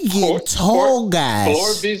 We get tall guys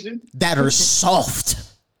floor vision that are soft.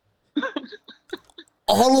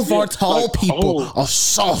 All of our tall people are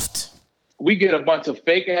soft. We get a bunch of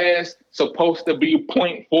fake ass supposed to be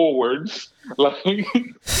point forwards.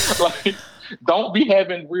 Don't be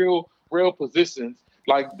having real positions.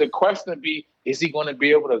 Like the question be, is he going to be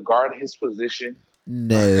able to guard his position?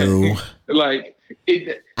 No. I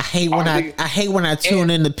hate when I tune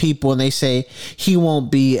into people and they say he won't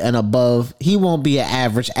be an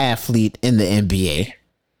average athlete in the NBA.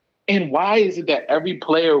 And why is it that every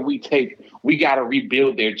player we take, we got to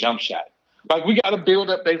rebuild their jump shot? Like we got to build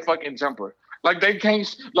up their fucking jumper. Like they can't.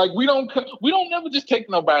 Like we don't never just take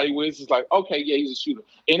nobody where it's just like, okay, yeah, he's a shooter.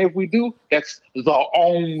 And if we do, that's his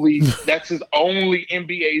only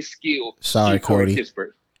NBA skill. Sorry, Cody.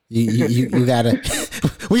 Kispert. You gotta.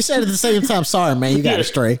 We said at the same time, sorry, man, you got to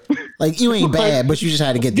stray. Like you ain't bad, but you just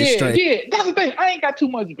had to get this straight. Yeah, that's the thing. I ain't got too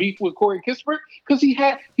much beef with Corey Kispert because he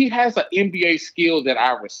has an NBA skill that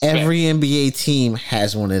I respect. Every NBA team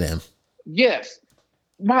has one of them. Yes.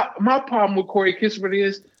 My problem with Corey Kispert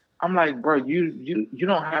is I'm like, bro, you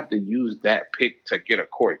don't have to use that pick to get a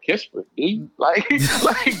Corey Kispert, dude. That's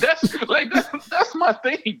my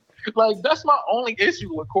thing. Like that's my only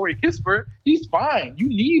issue with Corey Kispert. He's fine. You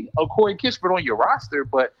need a Corey Kispert on your roster,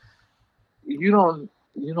 but you don't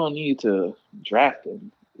need to draft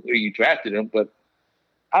him. You drafted him, but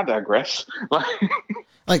I digress.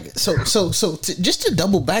 Just to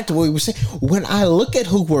double back to what we were saying, when I look at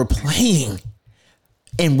who we're playing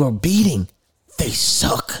and we're beating, they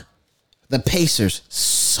suck. The Pacers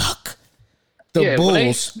suck. The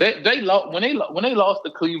Bulls. When they lost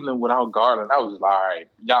to Cleveland without Garland, I was like, all right,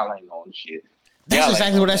 y'all ain't on shit. That's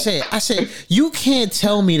exactly what I said. I said, you can't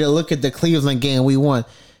tell me to look at the Cleveland game we won.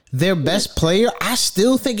 Their best player, I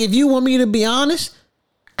still think, if you want me to be honest,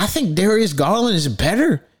 I think Darius Garland is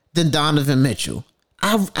better than Donovan Mitchell.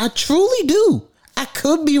 I truly do. I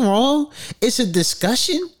could be wrong. It's a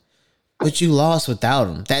discussion, but you lost without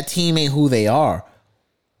him. That team ain't who they are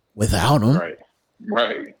without him.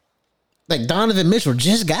 Right. Like Donovan Mitchell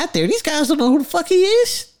just got there. These guys don't know who the fuck he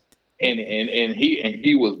is. And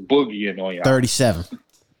he was boogieing on y'all. 37.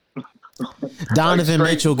 Donovan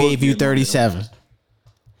Mitchell gave you 37.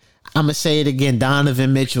 I'm gonna say it again.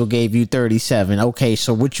 Donovan Mitchell gave you 37. Okay,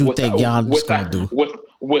 so what you think Giannis gonna do?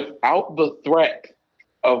 Without the threat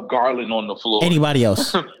of Garland on the floor. Anybody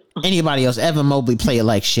else? Evan Mobley played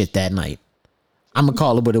like shit that night. I'm gonna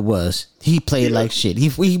call it what it was. He played like shit.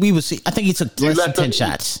 We was. I think he took less than 10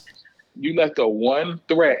 shots. You let the one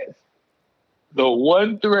threat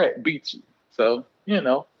beat you. So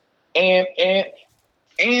and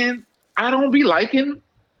I don't be liking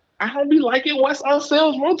Wes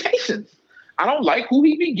Unsell's rotations. I don't like who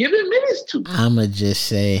he be giving minutes to. I'ma just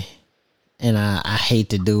say, and I hate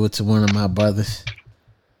to do it to one of my brothers.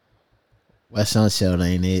 Wes Unseld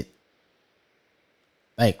ain't it.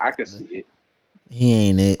 Like I can see it. He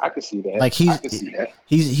ain't it. I can see that. Like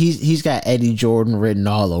he's got Eddie Jordan written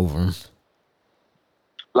all over him.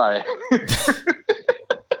 Like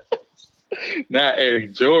not Eddie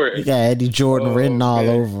Jordan. He got Eddie Jordan written all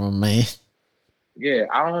over him, man. Yeah,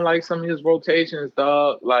 I don't like some of his rotations,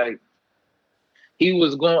 dog. Like he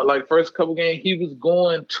was going first couple games, he was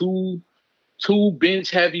going too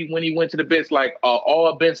bench heavy when he went to the bench, like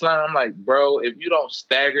all bench line. I'm like, bro, if you don't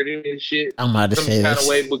stagger this shit, I'm about to say kind of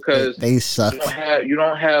way because they suck. You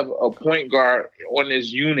don't have a point guard on this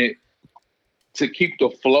unit to keep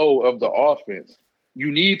the flow of the offense. You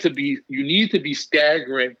need to be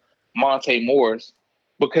staggering Monte Morris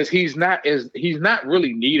because he's not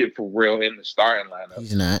really needed for real in the starting lineup.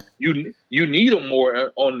 He's not. You need him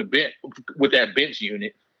more on the bench with that bench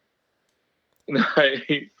unit.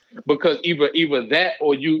 Because either that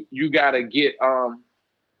or you gotta get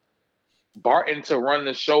Barton to run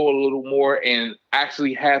the show a little more and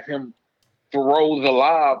actually have him throw the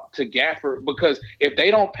lob to Gafford, because if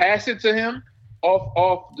they don't pass it to him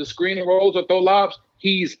off the screen and rolls or throw lobs,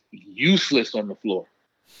 he's useless on the floor.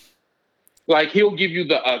 Like he'll give you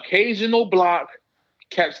the occasional block,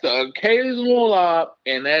 catch the occasional lob,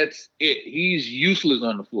 and that's it. He's useless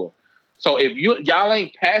on the floor. So if y'all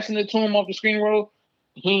ain't passing it to him off the screen and roll,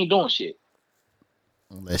 he ain't doing shit.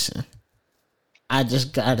 Listen, I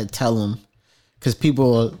just gotta tell him, because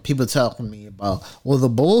people talking to me about, well, the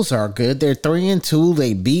Bulls are good. They're 3-2.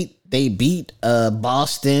 They beat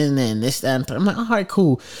Boston and this, that, and that. I'm like, all right,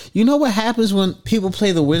 cool. You know what happens when people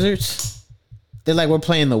play the Wizards? They're like, we're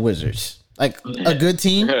playing the Wizards. Like a good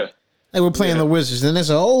team. Yeah. Like we're playing the Wizards. And they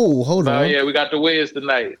say, oh, hold on. Oh, yeah, we got the Wiz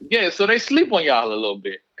tonight. Yeah, so they sleep on y'all a little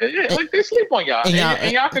bit. Yeah, like they sleep on y'all.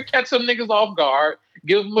 And y'all can catch some niggas off guard,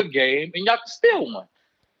 give them a game, and y'all can steal one.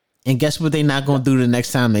 And guess what they not going to do the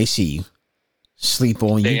next time they see you? Sleep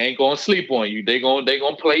on you. They ain't going to sleep on you. They going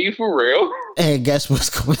to play you for real. And guess what's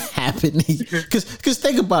going to happen? Because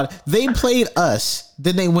think about it. They played us,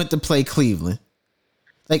 then they went to play Cleveland.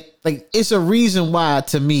 Like it's a reason why,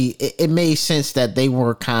 to me, it made sense that they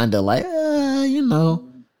were kind of like, it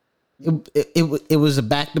was a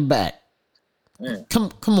back-to-back. Yeah.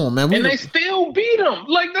 Come on, man. And they still beat them.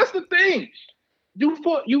 Like, that's the thing.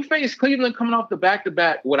 You faced Cleveland coming off the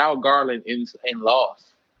back-to-back without Garland and lost.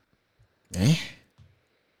 Eh?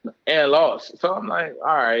 And lost. So I'm like,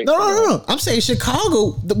 all right. No. I'm saying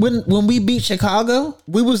Chicago, when we beat Chicago,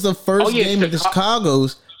 we was the first game of the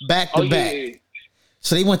Chicago's back-to-back. Yeah.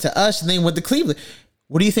 So they went to us and they went to Cleveland.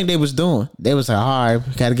 What do you think they was doing? They was like, all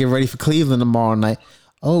right, got to get ready for Cleveland tomorrow night.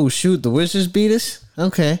 Oh, shoot, the Wizards beat us?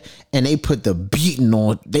 Okay. And they put a beating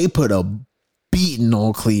on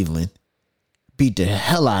Cleveland. Beat the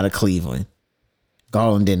hell out of Cleveland.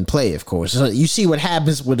 Garland didn't play, of course. So you see what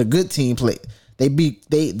happens with a good team play.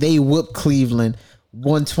 They whooped Cleveland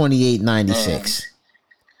 128-96.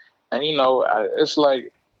 And it's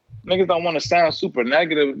like, niggas don't want to sound super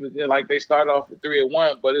negative, like they start off with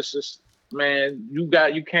 3-1, but it's just, man, you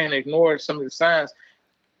can't ignore some of the signs.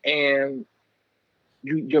 And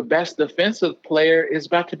your best defensive player is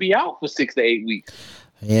about to be out for 6 to 8 weeks.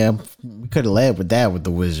 Yeah, we could have led with that with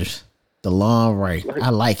the Wizards. DeLon Wright,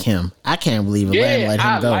 I like him. I can't believe Atlanta let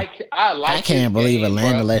him go. I can't believe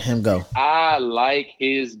Atlanta let him go. I like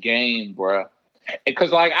his game, bro.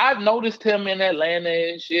 Because I've noticed him in Atlanta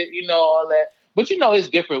and shit, all that. But it's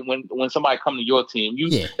different when somebody come to your team.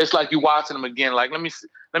 It's like you watching them again. Like, let me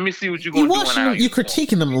see what you're going to do. You're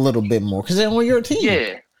critiquing them a little bit more because they're on your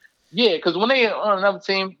team. Yeah. Because when they on another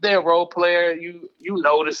team, they're a role player. You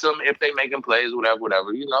notice them if they making plays,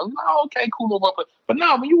 whatever. Okay, cool, no role play. But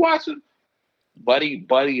no, when you watch it,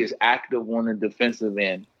 Buddy is active on the defensive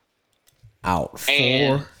end. out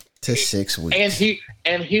 4 to 6 weeks.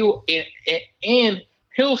 And he'll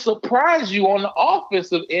surprise you on the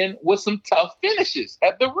offensive end with some tough finishes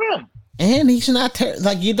at the rim. And he's not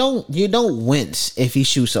like you don't wince if he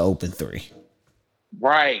shoots an open 3.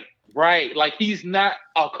 Right. Like he's not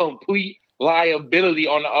a complete liability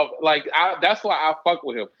on the that's why I fuck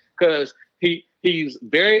with him, because he's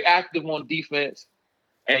very active on defense,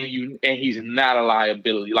 and he's not a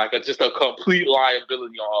liability, like just a complete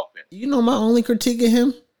liability on offense. You know my only critique of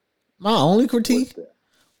him? My only critique?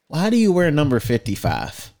 Why do you wear number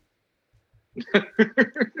 55?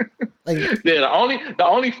 The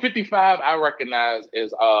only 55 I recognize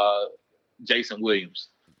is Jason Williams.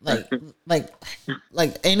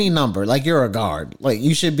 Like any number. Like you're a guard. Like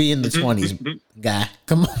you should be in the 20s, guy.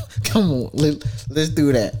 Come on. Let's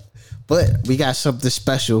do that. But we got something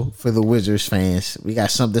special for the Wizards fans. We got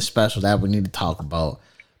something special that we need to talk about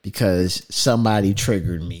because somebody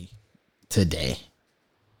triggered me today.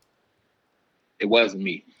 It wasn't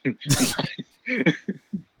me. Run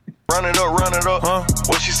it up, huh?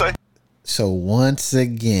 What she say? So once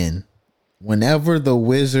again, whenever the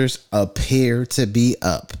Wizards appear to be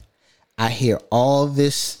up, I hear all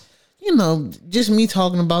this, just me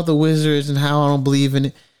talking about the Wizards and how I don't believe in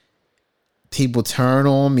it. People turn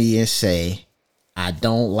on me and say, I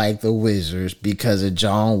don't like the Wizards because of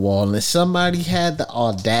John Wall. And somebody had the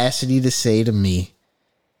audacity to say to me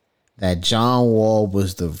that John Wall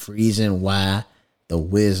was the reason why the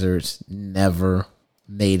Wizards never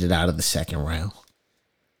made it out of the second round.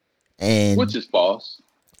 And which is false.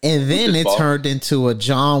 And then it turned into a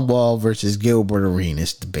John Wall versus Gilbert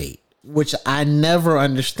Arenas debate, which I never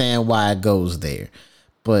understand why it goes there.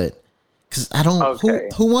 But because I don't, okay.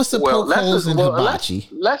 who wants to poke holes in Hibachi?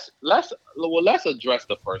 Let's address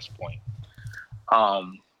the first point.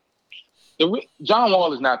 John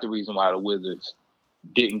Wall is not the reason why the Wizards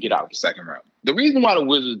didn't get out the second round. The reason why the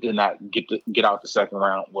Wizards did not get out the second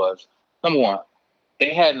round was, number one,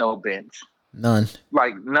 they had no bench. None.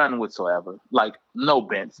 Like none whatsoever. Like no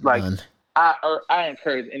bench. Like none. I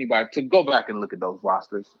encourage anybody to go back and look at those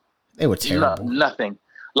rosters. They were terrible. Nothing.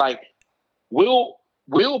 Like Will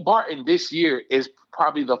Barton this year is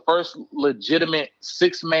probably the first legitimate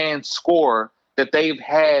 6-man scorer that they've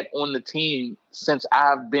had on the team since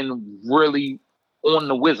I've been really on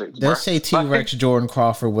the Wizards. They'll say T-Rex Jordan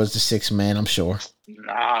Crawford was the 6th man, I'm sure.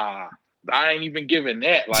 Nah. I ain't even giving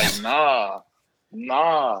that. Like, nah.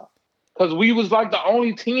 Because we was like the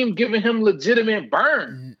only team giving him legitimate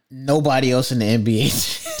burn. Nobody else in the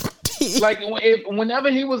NBA. Like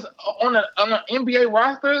whenever he was on an NBA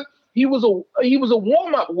roster, he was a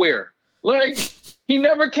warm up wear. Like he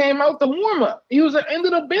never came out the warm up. He was an end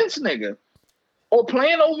of the bench nigga, or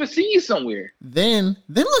playing overseas somewhere. Then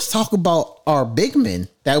let's talk about our big men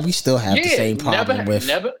that we still have the same problem with.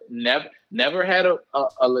 Never had a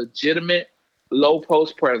legitimate low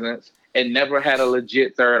post presence. And never had a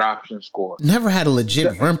legit third option scorer. Never had a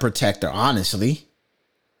legit rim protector, honestly.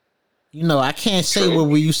 I can't say what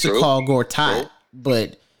we used to call Gortat,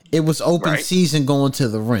 but it was open season going to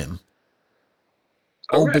the rim.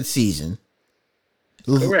 Correct. Open season.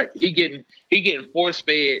 Correct. He getting force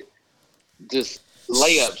fed just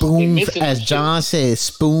layups. As John says,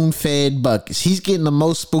 spoon fed buckets. He's getting the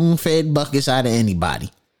most spoon fed buckets out of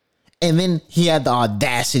anybody. And then he had the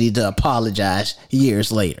audacity to apologize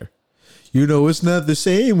years later. It's not the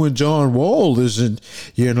same when John Wall isn't,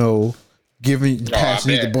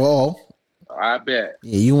 passing you the ball. I bet.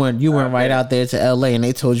 Yeah, you went right out there to LA and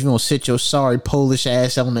they told you, don't sit your sorry Polish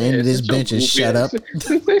ass on the end of this bench and shut up.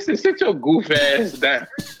 Sit your goof ass down.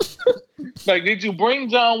 Like, did you bring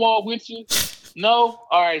John Wall with you? No?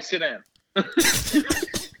 All right, sit down.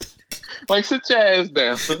 Like, sit your ass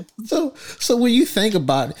down. So when you think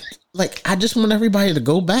about it, like, I just want everybody to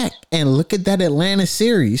go back and look at that Atlanta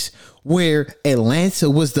series where Atlanta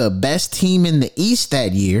was the best team in the East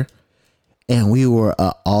that year, and we were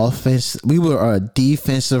a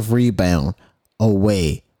defensive rebound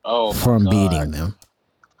away from beating them.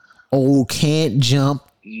 Oh, can't jump,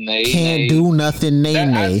 can't do nothing,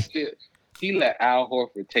 Nene. He let Al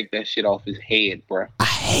Horford take that shit off his head, bro. I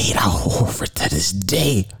hate Al Horford to this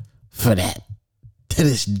day for that. To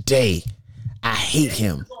this day. I hate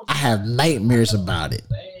him. I have nightmares about it.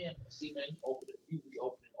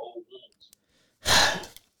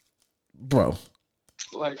 Bro.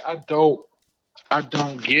 Like, I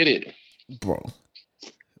don't get it. Bro.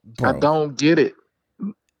 I don't get it.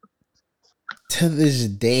 To this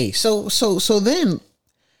day. So then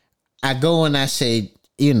I go and I say,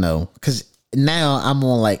 because now I'm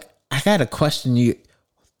on like, I gotta question you,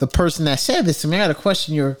 the person that said this to me, I gotta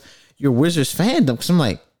question your Wizards fandom, because I'm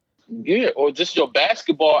like, Yeah, or just your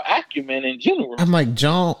basketball acumen in general. I'm like,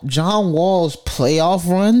 John Wall's playoff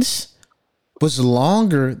runs was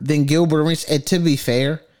longer than Gilbert Arenas. And to be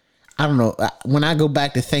fair, I don't know. When I go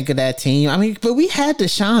back to think of that team, I mean, but we had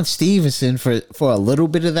Deshaun Stevenson for a little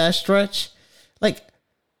bit of that stretch. Like,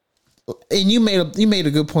 and you made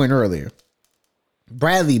a good point earlier.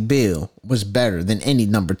 Bradley Beal was better than any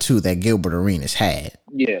number 2 that Gilbert Arenas had.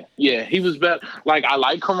 Yeah, he was better. Like, I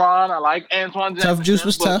like Karan, I like Antoine Jefferson. Tough Juice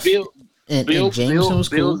was tough. And Jameson was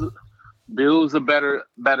cool. Bill's a better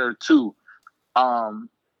 2.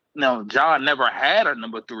 No, John never had a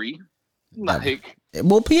number 3. Like,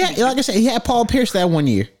 well, like I said, he had Paul Pierce that one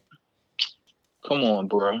year. Come on,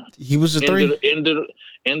 bro. He was a 3. End of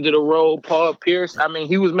the road, Paul Pierce. I mean,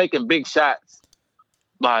 he was making big shots.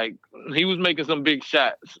 Like, he was making some big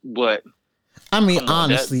shots, but I mean,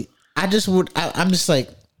 honestly, I'm just like,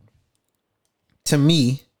 to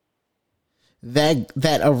me,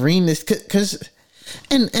 that Arenas, because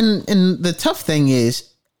and the tough thing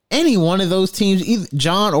is, any one of those teams, either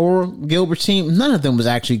John or Gilbert team, none of them was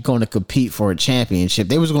actually going to compete for a championship.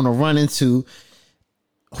 They was going to run into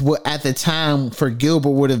what at the time for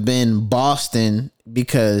Gilbert would have been Boston,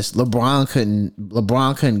 because LeBron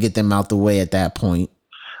couldn't get them out the way at that point.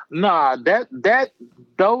 Nah,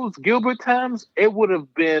 those Gilbert times, it would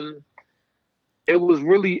have been. It was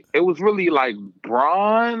really like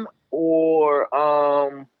Bron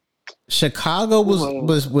or Chicago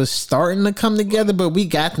was starting to come together, but we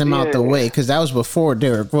got them out the way because that was before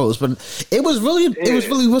Derrick Rose. But it was really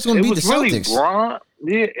what's going to beat the Celtics. Bron,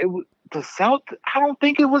 it was the Celtics. I don't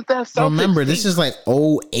think it was that Celtics. Remember, this is like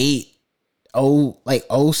 08,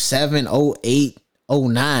 07, 08,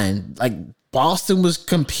 09. Like, Boston was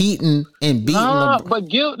competing and beating but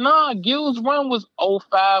Gil's run was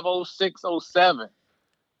 05, 06, 07.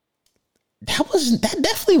 That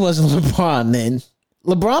definitely wasn't LeBron then.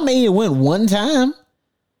 LeBron made it win one time.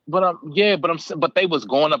 But they was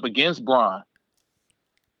going up against Bron.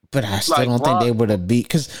 But I still don't think they would have beat,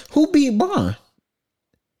 because who beat Bron?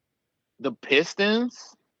 The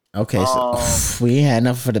Pistons. Okay, so we had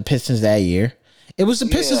enough for the Pistons that year. It was the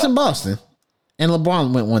Pistons in Boston, and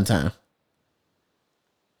LeBron went one time.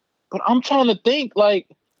 But I'm trying to think, like,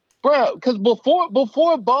 bro, because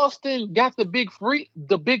before Boston got the big 3,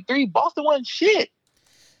 Boston wasn't shit.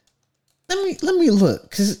 Let me look,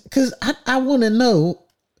 because I want to know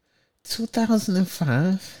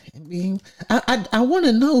 2005. I want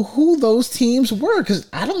to know who those teams were, because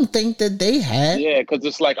I don't think that they had. Yeah, because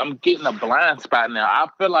it's like I'm getting a blind spot now. I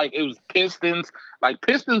feel like it was Pistons. Like,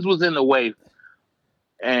 Pistons was in the way,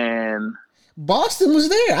 and Boston was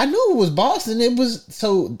there. I knew it was Boston. It was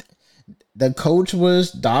so. The coach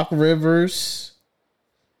was Doc Rivers.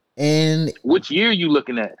 And which year are you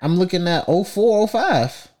looking at? I'm looking at 04,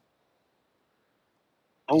 05.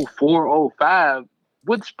 04, 05.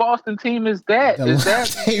 Which Boston team is that? Is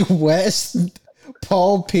that West,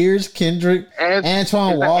 Paul Pierce, Kendrick,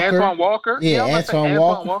 Antoine Walker? Antoine Walker? Yeah, Antoine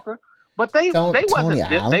Walker. But they wasn't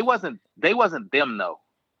them though.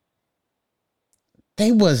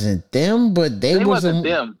 They wasn't them, but they wasn't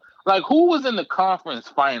them. Like, who was in the conference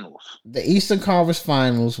finals? The Eastern Conference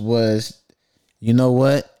Finals was, you know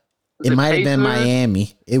what? It might have been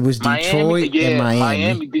Miami. It was Detroit and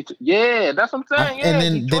Miami. Yeah, that's what I'm saying.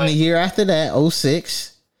 And then the year after that,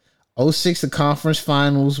 06, the conference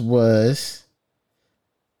finals was,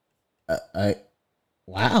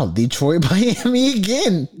 wow, Detroit, Miami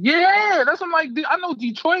again. Yeah, that's what I'm like. I know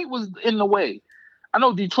Detroit was in the way.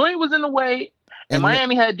 And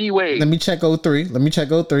Miami had D-Wade. Let me check 03.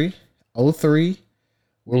 03.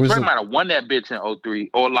 Detroit might have won that bitch in 03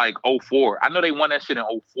 or like 04. I know they won that shit in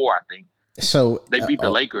 04, I think. So they beat the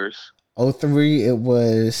Lakers. 03, it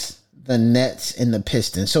was the Nets and the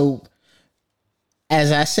Pistons. So,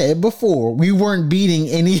 as I said before, we weren't beating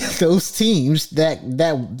any of those teams that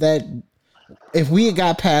if we had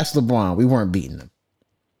got past LeBron, we weren't beating them.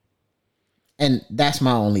 And that's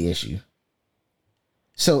my only issue.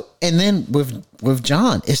 So, and then with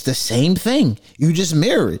John, it's the same thing. You just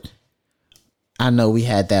mirror it. I know we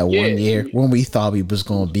had that 1 year when we thought we was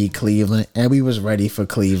going to beat Cleveland, and we was ready for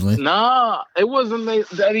Cleveland. Nah, it wasn't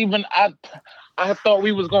that even. I thought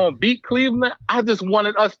we was going to beat Cleveland. I just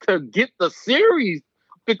wanted us to get the series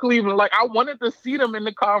to Cleveland. Like, I wanted to see them in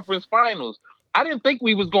the conference finals. I didn't think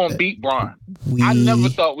we was going to beat Bron. I never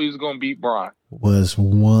thought we was going to beat Bron. Was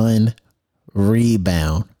one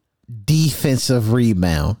defensive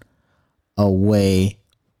rebound away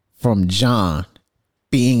from John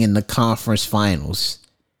being in the conference finals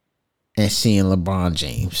and seeing LeBron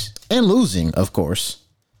James and losing, of course,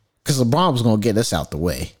 because LeBron was going to get us out the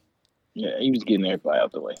way. Yeah, he was getting everybody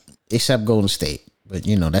out the way. Except Golden State. But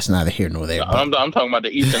that's neither here nor there. I'm talking about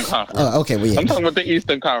the Eastern Conference. Oh, okay. Well, yeah. I'm talking about the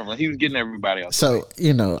Eastern Conference. He was getting everybody else. So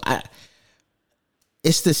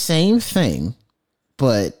it's the same thing,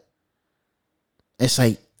 but it's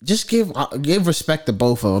like just give respect to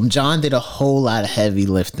both of them. John did a whole lot of heavy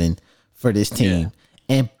lifting for this team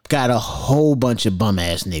and got a whole bunch of bum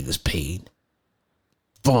ass niggas paid.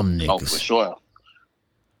 Bum niggas. Oh, for sure.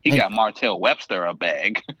 He got Martell Webster a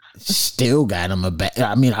bag. Still got him a bag.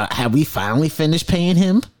 I mean, have we finally finished paying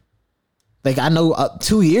him? Like, I know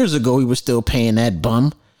 2 years ago he was still paying that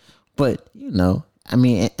bum. But, I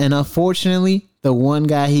mean, and unfortunately, the one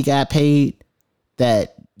guy he got paid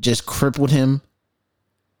that just crippled him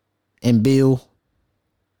and Bill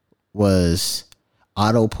was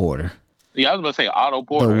Otto Porter. Yeah, I was going to say Otto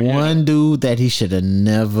Porter. The one dude that he should have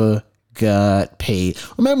never got paid.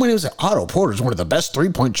 Remember when he was like, Otto Porter's one of the best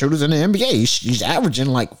 3-point shooters in the NBA. He's averaging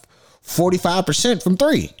like 45% from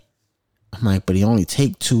three. I'm like, but he only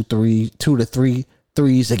take 2 to 3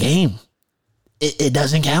 threes a game. It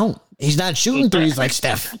doesn't count. He's not shooting threes like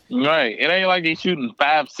Steph. Right. It ain't like he's shooting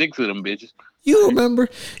 5-6 of them bitches. You remember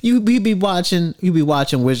you be watching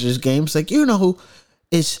Wizards games, like,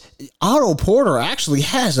 it's Otto Porter actually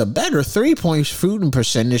has a better 3-point shooting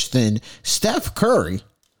percentage than Steph Curry.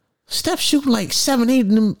 Steph shooting like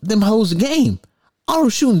 7-8 of them hoes a game. Otto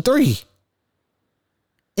shooting 3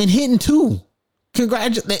 and hitting 2.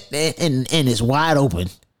 Congratulations, and it's wide open.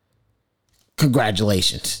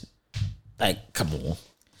 Congratulations. Like, come on.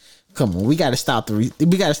 We got to stop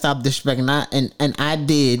disrespecting. And I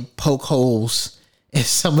did poke holes in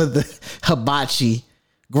some of the hibachi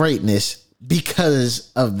greatness because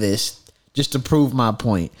of this, just to prove my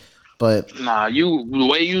point. But nah, the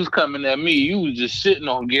way you was coming at me, you was just shitting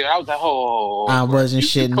on Gil. I was like, I wasn't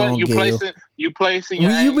shitting on Gil. You placing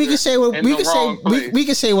your we can say what we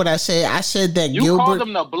can say what I said. I said that you Gilbert called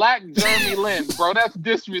him the Black Jeremy Lin, bro. That's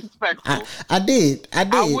disrespectful. I did. I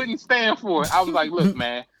wouldn't stand for it. I was like, look,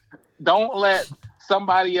 man, don't let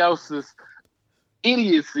somebody else's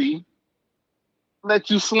idiocy let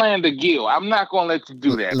you slander Gil. I'm not gonna let you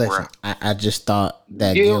do that, bro. I just thought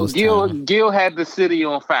that Gil had the city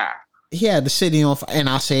on fire. He had the city on fire, and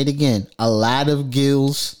I'll say it again. A lot of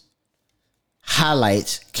Gil's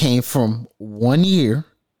highlights came from 1 year.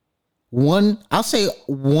 I'll say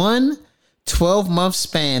one 12-month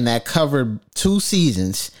span that covered 2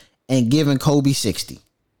 seasons and giving Kobe 60.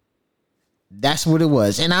 That's what it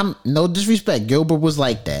was. And I'm no disrespect. Gilbert was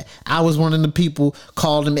like that. I was one of the people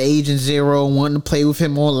called him Agent Zero, wanting to play with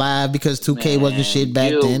him on live because 2K wasn't shit back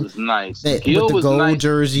Gil then. Was nice. Gil with the gold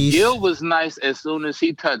jerseys. Gil was nice as soon as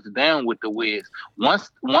he touched down with the Wiz.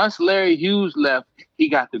 Once Larry Hughes left, he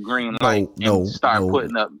got the green light and started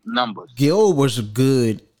putting up numbers. Gil was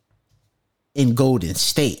good in Golden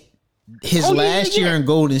State. His last year in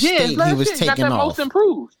Golden State, he was taking off. Most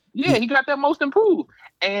improved. Yeah, he got that most improved.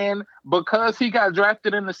 And because he got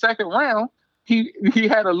drafted in the second round, he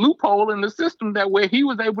had a loophole in the system that where he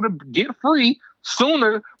was able to get free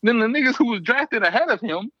sooner than the niggas who was drafted ahead of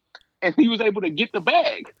him, and he was able to get the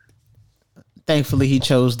bag. Thankfully, he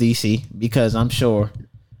chose DC because I'm sure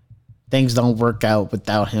things don't work out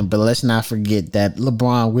without him. But let's not forget that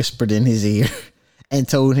LeBron whispered in his ear and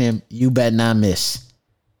told him, "You better not miss."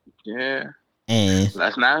 Yeah. And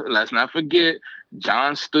let's not forget,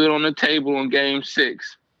 John stood on the table in Game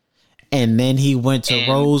 6. And then he went to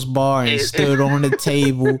Rose Bar and stood on the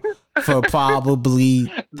table for probably...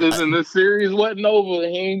 The series wasn't over.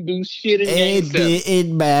 He ain't do shit in Game 7. It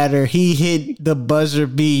didn't matter. He hit the buzzer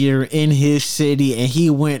beater in his city, and he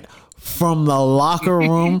went from the locker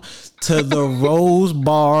room to the Rose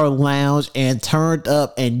Bar lounge and turned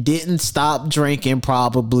up and didn't stop drinking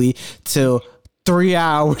probably till 3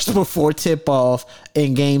 hours before tip-off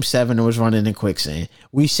in Game 7. It was running in quicksand.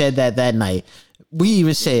 We said that night. We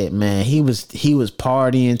even said, man, he was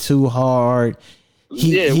partying too hard.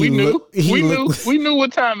 We knew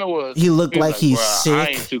what time it was. He looked like he's sick. I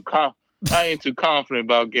ain't too confident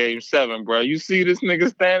about Game 7, bro. You see this nigga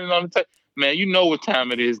standing on the table, man. You know what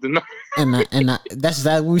time it is tonight. and that's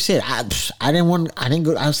exactly what we said. I didn't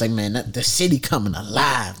go. I was like, man, the city coming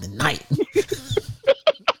alive tonight.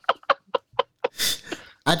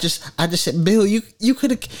 I just said, Bill, you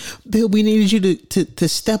could have, Bill, we needed you to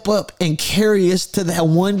step up and carry us to that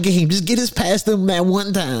one game. Just get us past them that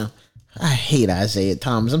one time. I hate Isaiah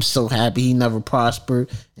Thomas. I'm so happy he never prospered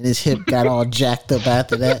and his hip got all jacked up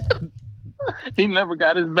after that. He never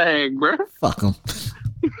got his bag, bro. Fuck him.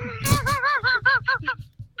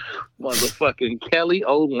 Motherfucking Kelly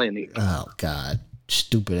Olynyk. Oh God,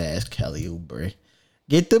 stupid ass Kelly Oubre.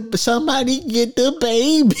 Somebody get the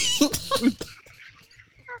baby.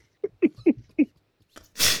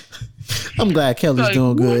 I'm glad Kelly's Like, doing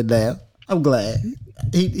what? good now. I'm glad.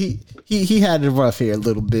 He had it rough here a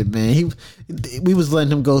little bit, man. We was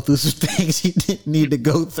letting him go through some things he didn't need to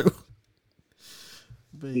go through.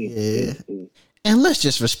 But yeah. And let's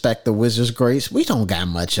just respect the Wizards' greats. We don't got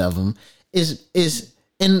much of them. Is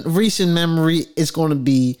in recent memory, it's going to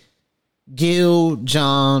be Gil,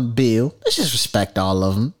 John, Bill. Let's just respect all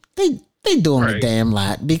of them. They doing a damn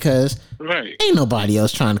lot because ain't nobody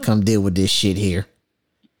else trying to come deal with this shit here.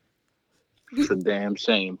 It's a damn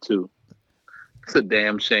shame too. It's a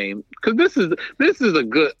damn shame because this is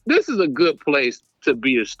a good place to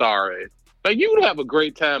be a star in. Like you would have a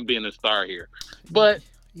great time being a star here, but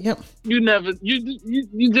you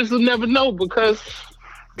just will never know because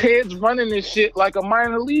Ted's running this shit like a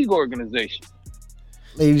minor league organization.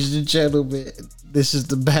 Ladies and gentlemen, this is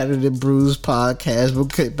the Battered and Bruised podcast. We'll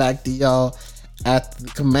get back to y'all after the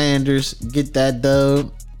Commanders get that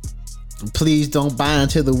dub. Please don't buy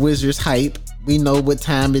into the Wizards hype. We know what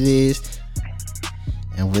time it is.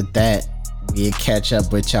 And with that, we'll catch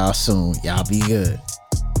up with y'all soon. Y'all be good.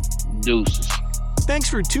 Deuces. Thanks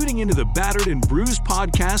for tuning into the Battered and Bruised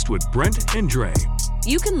podcast with Brent and Dre.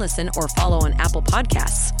 You can listen or follow on Apple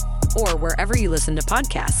Podcasts or wherever you listen to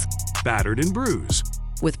podcasts. Battered and Bruised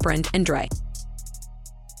with Brent and Dre.